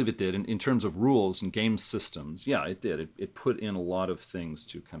 I believe it did. In terms of rules and game systems, yeah, it did. It put in a lot of things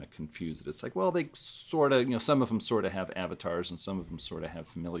to kind of confuse it. It's like, well, they sort of, some of them sort of have avatars and some of them sort of have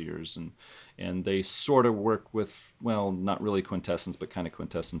familiars. And they sort of work with, well, not really quintessence, but kind of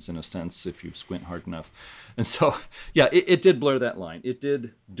quintessence in a sense if you squint hard enough. And so, yeah, it did blur that line. It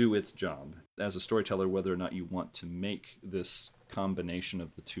did do its job. As a storyteller, whether or not you want to make this combination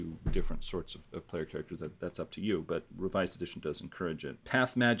of the two different sorts of player characters, that's up to you, but revised edition does encourage it.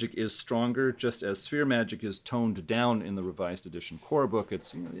 Path magic is stronger, just as sphere magic is toned down in the revised edition core book.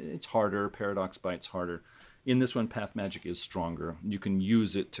 It's harder, paradox bites harder, In this one, path magic is stronger. You can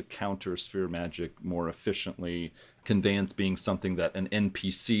use it to counter sphere magic more efficiently. Conveyance being something that an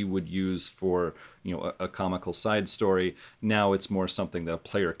NPC would use for, a comical side story. Now it's more something that a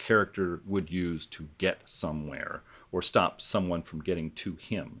player character would use to get somewhere or stop someone from getting to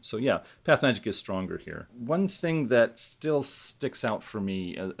him. So yeah, path magic is stronger here. One thing that still sticks out for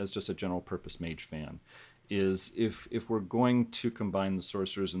me as just a general purpose mage fan is if we're going to combine the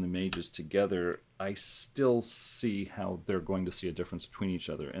sorcerers and the mages together, I still see how they're going to see a difference between each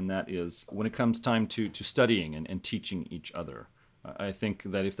other. And that is when it comes time to studying and teaching each other. I think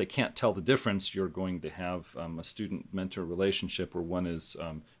that if they can't tell the difference, you're going to have a student-mentor relationship where one is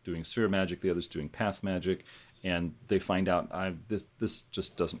doing sphere magic, the other's doing path magic, and they find out this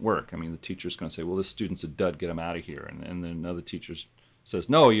just doesn't work. I mean, the teacher's going to say, well, this student's a dud, get him out of here. And then another teacher's says,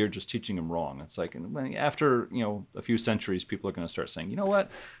 no, you're just teaching them wrong. It's like, after, a few centuries, people are going to start saying, you know what?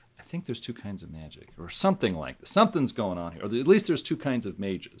 I think there's two kinds of magic or something like this. Something's going on here. Or at least there's two kinds of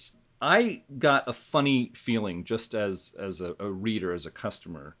mages. I got a funny feeling just as a reader, as a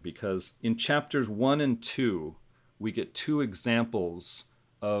customer, because in chapters 1 and 2, we get two examples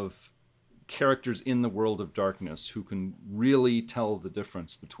of characters in the world of darkness who can really tell the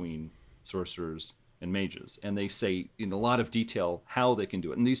difference between sorcerers and mages, and they say in a lot of detail how they can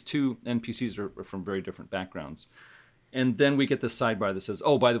do it. And these two NPCs are from very different backgrounds. And then we get this sidebar that says,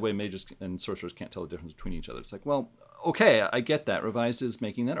 oh, by the way, mages and sorcerers can't tell the difference between each other. It's like, well, okay, I get that. Revised is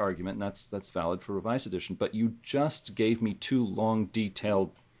making that argument, and that's valid for Revised Edition, but you just gave me two long,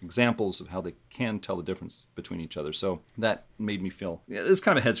 detailed examples of how they can tell the difference between each other. So that made me feel, it's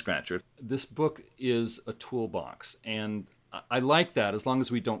kind of a head scratcher. This book is a toolbox, and I like that as long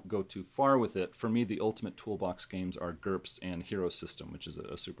as we don't go too far with it. For me, the ultimate toolbox games are GURPS and Hero System, which is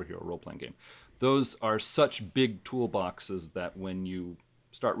a superhero role-playing game. Those are such big toolboxes that when you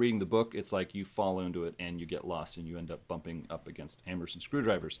start reading the book, it's like you fall into it and you get lost and you end up bumping up against hammers and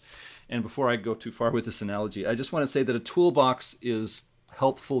screwdrivers. And before I go too far with this analogy, I just want to say that a toolbox is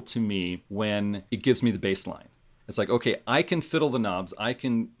helpful to me when it gives me the baseline. It's like, okay, I can fiddle the knobs, I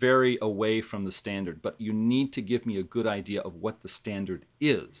can vary away from the standard, but you need to give me a good idea of what the standard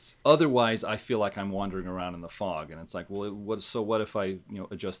is. Otherwise, I feel like I'm wandering around in the fog, and it's like, well, what if I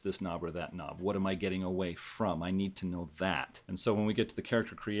adjust this knob or that knob? What am I getting away from? I need to know that. And so when we get to the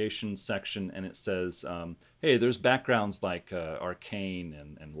character creation section and it says, hey, there's backgrounds like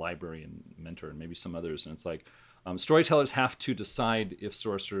Arcane and Library and Mentor and maybe some others, and it's like, storytellers have to decide if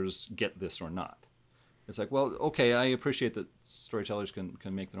sorcerers get this or not. It's like, well, okay, I appreciate that storytellers can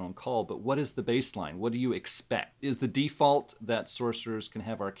make their own call, but what is the baseline? What do you expect? Is the default that sorcerers can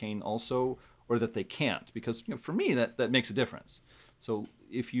have arcane also, or that they can't? Because for me, that makes a difference. So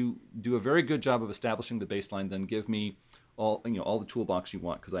if you do a very good job of establishing the baseline, then give me all the toolbox you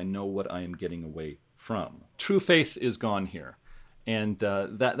want, because I know what I am getting away from. True faith is gone here. And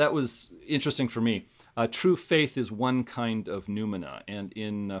that was interesting for me. True faith is one kind of noumena, and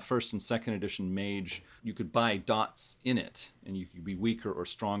in first and second edition Mage, you could buy dots in it, and you could be weaker or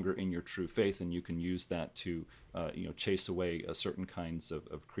stronger in your true faith, and you can use that to chase away certain kinds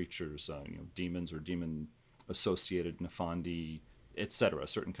of creatures, demons or demon-associated Nephandi, etc.,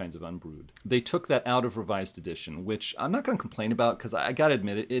 certain kinds of unbrewed. They took that out of Revised Edition, which I'm not going to complain about, because I got to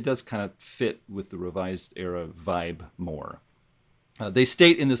admit, it does kind of fit with the Revised era vibe more. They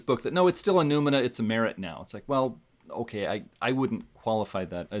state in this book that, no, it's still a noumena, it's a merit now. It's like, well, okay, I wouldn't qualify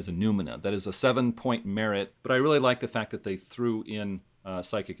that as a noumena. That is a 7-point merit, but I really like the fact that they threw in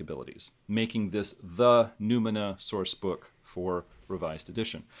psychic abilities, making this the noumena source book for Revised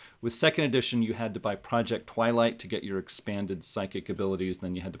Edition. With second edition, you had to buy Project Twilight to get your expanded psychic abilities,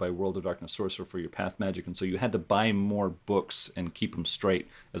 then you had to buy World of Darkness Sorcerer for your path magic, and so you had to buy more books and keep them straight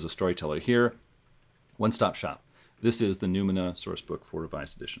as a storyteller. Here, one-stop shop. This is the noumena source book for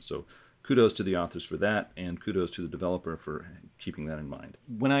Revised Edition. So kudos to the authors for that, and kudos to the developer for keeping that in mind.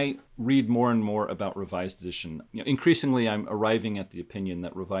 When I read more and more about Revised Edition, increasingly I'm arriving at the opinion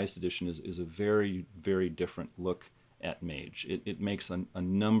that Revised Edition is a very, very different look at Mage. It makes a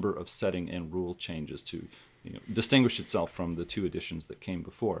number of setting and rule changes to distinguish itself from the two editions that came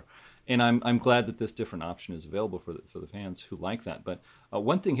before. And I'm glad that this different option is available for the fans who like that. But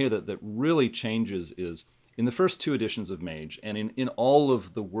one thing here that really changes is, in the first two editions of Mage, and in all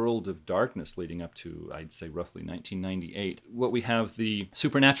of the World of Darkness leading up to, I'd say, roughly 1998, what we have the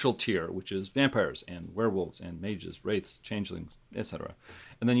supernatural tier, which is vampires and werewolves and mages, wraiths, changelings, etc.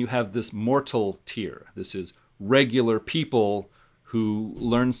 And then you have this mortal tier. This is regular people who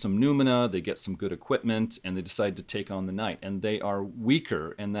learn some noumena, they get some good equipment, and they decide to take on the night. And they are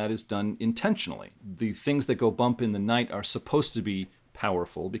weaker, and that is done intentionally. The things that go bump in the night are supposed to be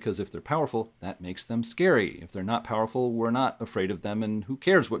powerful, because if they're powerful, that makes them scary. If they're not powerful, we're not afraid of them, and who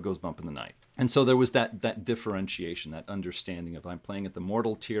cares what goes bump in the night? And so there was that differentiation, that understanding of I'm playing at the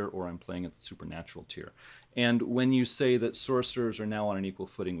mortal tier or I'm playing at the supernatural tier. And when you say that sorcerers are now on an equal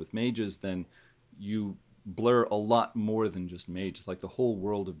footing with mages, then you blur a lot more than just mages. Like the whole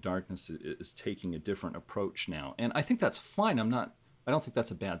world of darkness is taking a different approach now. And I think that's fine. I don't think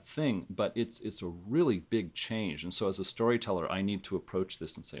that's a bad thing, but it's a really big change. And so as a storyteller, I need to approach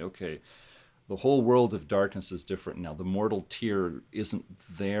this and say, okay, the whole world of darkness is different now. The mortal tier isn't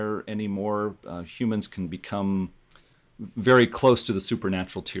there anymore. Humans can become very close to the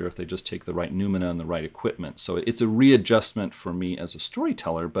supernatural tier if they just take the right noumena and the right equipment. So it's a readjustment for me as a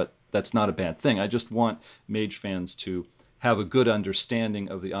storyteller, but that's not a bad thing. I just want Mage fans to have a good understanding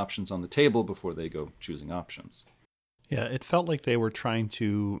of the options on the table before they go choosing options. Yeah, it felt like they were trying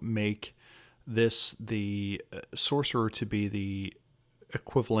to make this the sorcerer to be the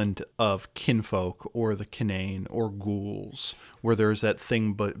equivalent of kinfolk or the kinane or ghouls, where there's that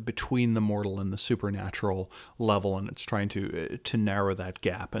thing but between the mortal and the supernatural level, and it's trying to narrow that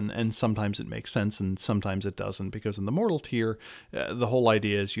gap. And sometimes it makes sense and sometimes it doesn't, because in the mortal tier, the whole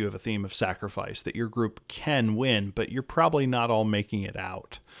idea is you have a theme of sacrifice, that your group can win, but you're probably not all making it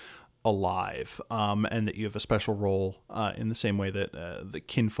out alive, and that you have a special role in the same way that the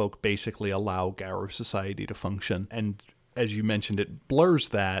kinfolk basically allow Garou society to function. And as you mentioned, it blurs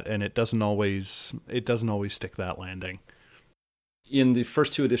that, and it doesn't always stick that landing. In the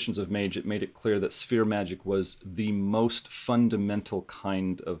first two editions of Mage, it made it clear that sphere magic was the most fundamental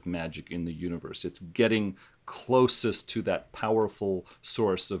kind of magic in the universe. It's getting closest to that powerful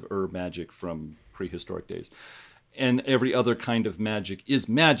source of magic from prehistoric days. And every other kind of magic is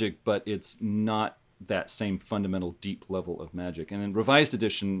magic, but it's not that same fundamental deep level of magic. And in Revised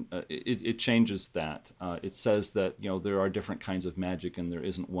Edition, it changes that. It says that there are different kinds of magic, and there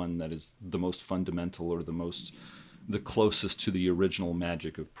isn't one that is the most fundamental or the closest to the original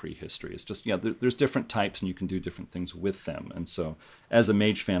magic of prehistory. It's just there's different types, and you can do different things with them. And so, as a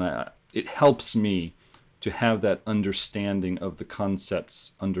Mage fan, it helps me to have that understanding of the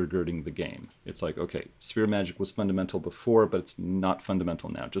concepts undergirding the game. It's like, okay, sphere magic was fundamental before, but it's not fundamental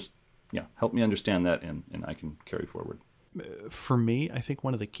now. Just, help me understand that, and I can carry forward. For me, I think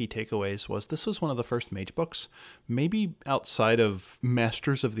one of the key takeaways was this was one of the first Mage books, maybe outside of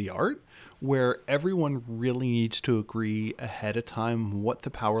Masters of the Art, where everyone really needs to agree ahead of time what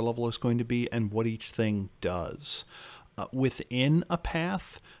the power level is going to be and what each thing does. Within a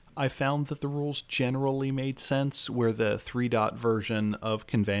path, I found that the rules generally made sense, where the 3-dot version of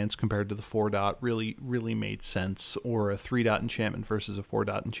Conveyance compared to the 4-dot really made sense, or a 3-dot enchantment versus a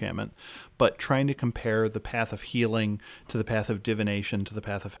 4-dot enchantment. But trying to compare the path of healing to the path of divination to the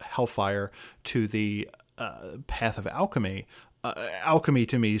path of hellfire to the path of alchemy, alchemy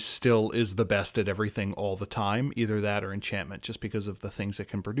to me still is the best at everything all the time, either that or enchantment, just because of the things it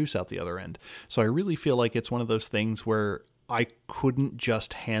can produce out the other end. So I really feel like it's one of those things where I couldn't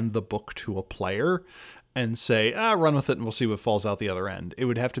just hand the book to a player and say, run with it and we'll see what falls out the other end. It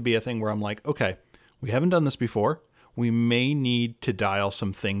would have to be a thing where I'm like, okay, we haven't done this before. We may need to dial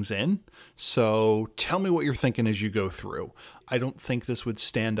some things in. So tell me what you're thinking as you go through. I don't think this would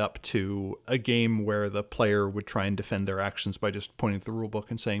stand up to a game where the player would try and defend their actions by just pointing to the rulebook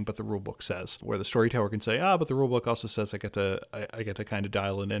and saying, but the rulebook says. Where the storyteller can say, but the rulebook also says I get to kind of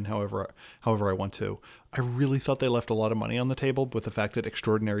dial it in however I want to. I really thought they left a lot of money on the table with the fact that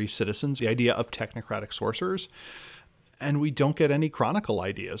extraordinary citizens, the idea of technocratic sorcerers, and we don't get any Chronicle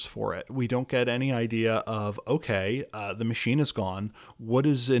ideas for it. We don't get any idea of, okay, the machine is gone. What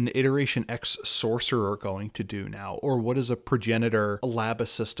is an Iteration X sorcerer going to do now? Or what does a progenitor lab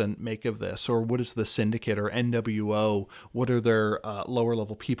assistant make of this? Or what is the Syndicate or NWO? What are their lower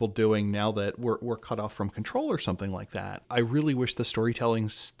level people doing now that we're cut off from control or something like that? I really wish the storytelling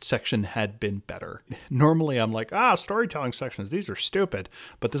section had been better. Normally I'm like, storytelling sections, these are stupid.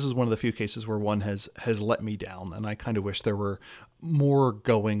 But this is one of the few cases where one has let me down, and I kind of wish there were more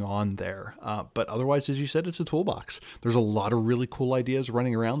going on there. But otherwise, as you said, it's a toolbox. There's a lot of really cool ideas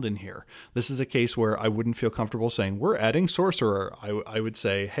running around in here. This is a case where I wouldn't feel comfortable saying, we're adding sorcerer. I would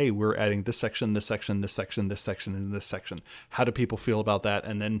say, hey, we're adding this section, this section, this section, this section, and this section. How do people feel about that?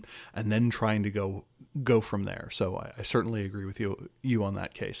 And then trying to go from there. So I certainly agree with you on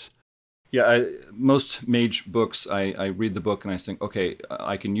that case. Yeah, most Mage books, I read the book and I think, okay,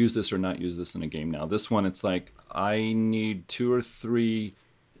 I can use this or not use this in a game now. This one, it's like, I need 2 or 3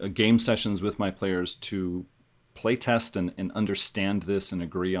 game sessions with my players to playtest and understand this and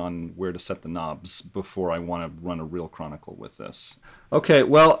agree on where to set the knobs before I want to run a real chronicle with this. Okay,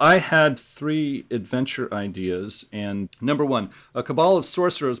 well, I had 3 adventure ideas, and number 1, a cabal of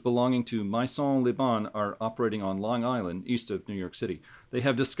sorcerers belonging to Maison-les-Bains are operating on Long Island, east of New York City. They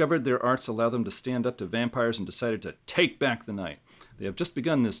have discovered their arts allow them to stand up to vampires and decided to take back the night. They have just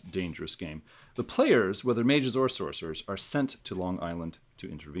begun this dangerous game. The players, whether mages or sorcerers, are sent to Long Island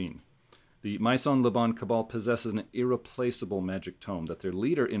to intervene. The Maison-les-Bains cabal possesses an irreplaceable magic tome that their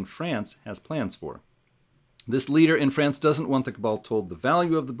leader in France has plans for. This leader in France doesn't want the cabal told the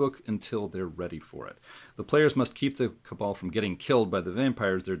value of the book until they're ready for it. The players must keep the cabal from getting killed by the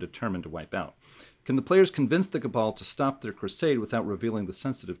vampires they're determined to wipe out. Can the players convince the cabal to stop their crusade without revealing the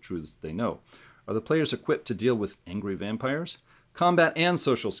sensitive truths they know? Are the players equipped to deal with angry vampires? Combat and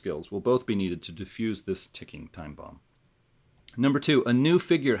social skills will both be needed to defuse this ticking time bomb. Number 2, a new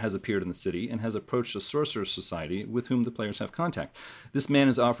figure has appeared in the city and has approached a sorcerer's society with whom the players have contact. This man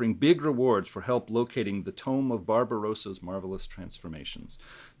is offering big rewards for help locating the Tome of Barbarossa's marvelous transformations.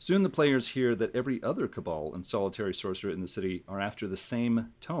 Soon the players hear that every other cabal and solitary sorcerer in the city are after the same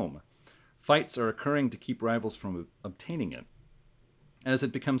tome. Fights are occurring to keep rivals from obtaining it. As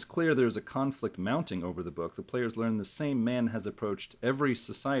it becomes clear there is a conflict mounting over the book, the players learn the same man has approached every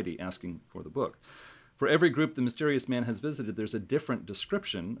society asking for the book. For every group the mysterious man has visited, there's a different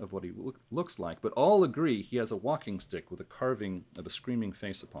description of what he looks like, but all agree he has a walking stick with a carving of a screaming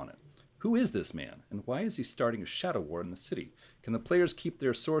face upon it. Who is this man, and why is he starting a shadow war in the city? Can the players keep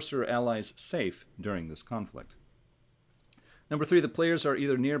their sorcerer allies safe during this conflict? Number 3, the players are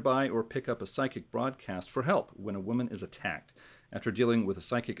either nearby or pick up a psychic broadcast for help when a woman is attacked. After dealing with a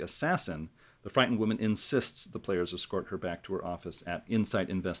psychic assassin, the frightened woman insists the players escort her back to her office at Insight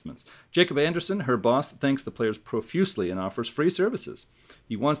Investments. Jacob Anderson, her boss, thanks the players profusely and offers free services.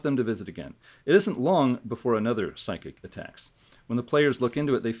 He wants them to visit again. It isn't long before another psychic attacks. When the players look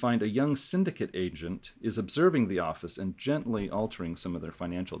into it, they find a young syndicate agent is observing the office and gently altering some of their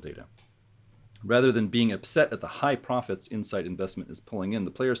financial data. Rather than being upset at the high profits Insight Investment is pulling in,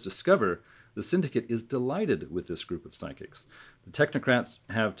 the players discover the syndicate is delighted with this group of psychics. The technocrats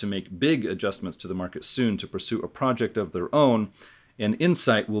have to make big adjustments to the market soon to pursue a project of their own, and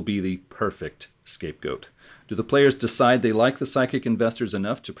Insight will be the perfect scapegoat. Do the players decide they like the psychic investors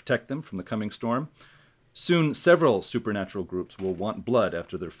enough to protect them from the coming storm? Soon, several supernatural groups will want blood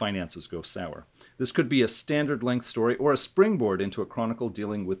after their finances go sour. This could be a standard-length story or a springboard into a chronicle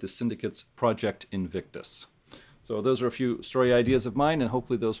dealing with the syndicate's Project Invictus. So those are a few story ideas of mine, and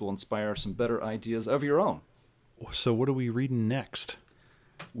hopefully those will inspire some better ideas of your own. So what are we reading next?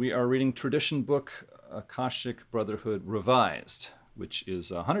 We are reading Tradition Book Akashic Brotherhood Revised, which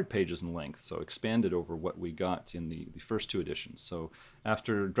is 100 pages in length, so expanded over what we got in the first 2 editions. So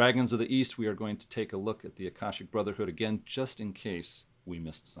after Dragons of the East, we are going to take a look at the Akashic Brotherhood again, just in case we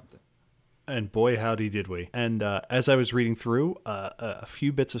missed something. And boy, howdy did we. And as I was reading through, a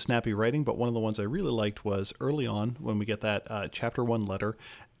few bits of snappy writing, but one of the ones I really liked was early on when we get that chapter 1 letter,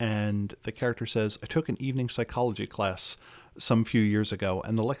 and the character says, I took an evening psychology class some few years ago,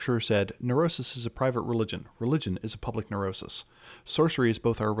 and the lecturer said, neurosis is a private religion. Religion is a public neurosis. Sorcery is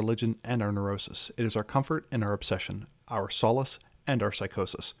both our religion and our neurosis. It is our comfort and our obsession, our solace and our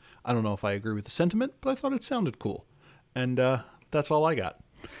psychosis. I don't know if I agree with the sentiment, but I thought it sounded cool. And that's all I got.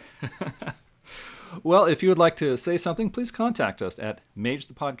 Well, if you would like to say something, please contact us at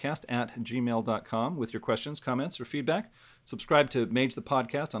magethepodcast@gmail.com with your questions, comments, or feedback. Subscribe to Mage the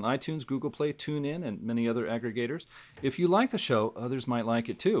Podcast on iTunes, Google Play, TuneIn, and many other aggregators. If you like the show, others might like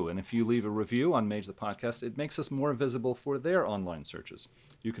it too. And if you leave a review on Mage the Podcast, it makes us more visible for their online searches.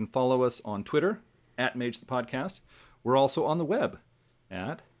 You can follow us on Twitter at Mage the Podcast. We're also on the web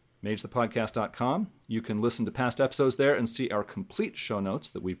at magethepodcast.com. You can listen to past episodes there and see our complete show notes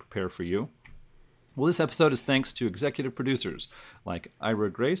that we prepare for you. Well, this episode is thanks to executive producers like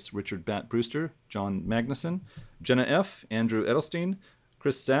Ira Grace, Richard Batt Brewster, John Magnuson, Jenna F., Andrew Edelstein,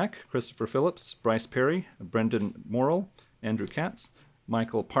 Chris Zack, Christopher Phillips, Bryce Perry, Brendan Morrill, Andrew Katz,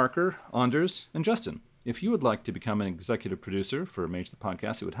 Michael Parker, Anders, and Justin. If you would like to become an executive producer for Mage the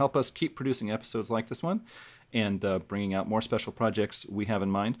Podcast, it would help us keep producing episodes like this one and bringing out more special projects we have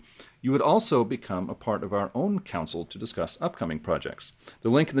in mind. You would also become a part of our own council to discuss upcoming projects. The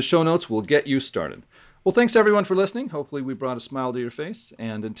link in the show notes will get you started. Well, thanks everyone for listening. Hopefully we brought a smile to your face.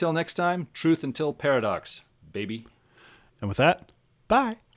 And until next time, truth until paradox, baby. And with that, bye.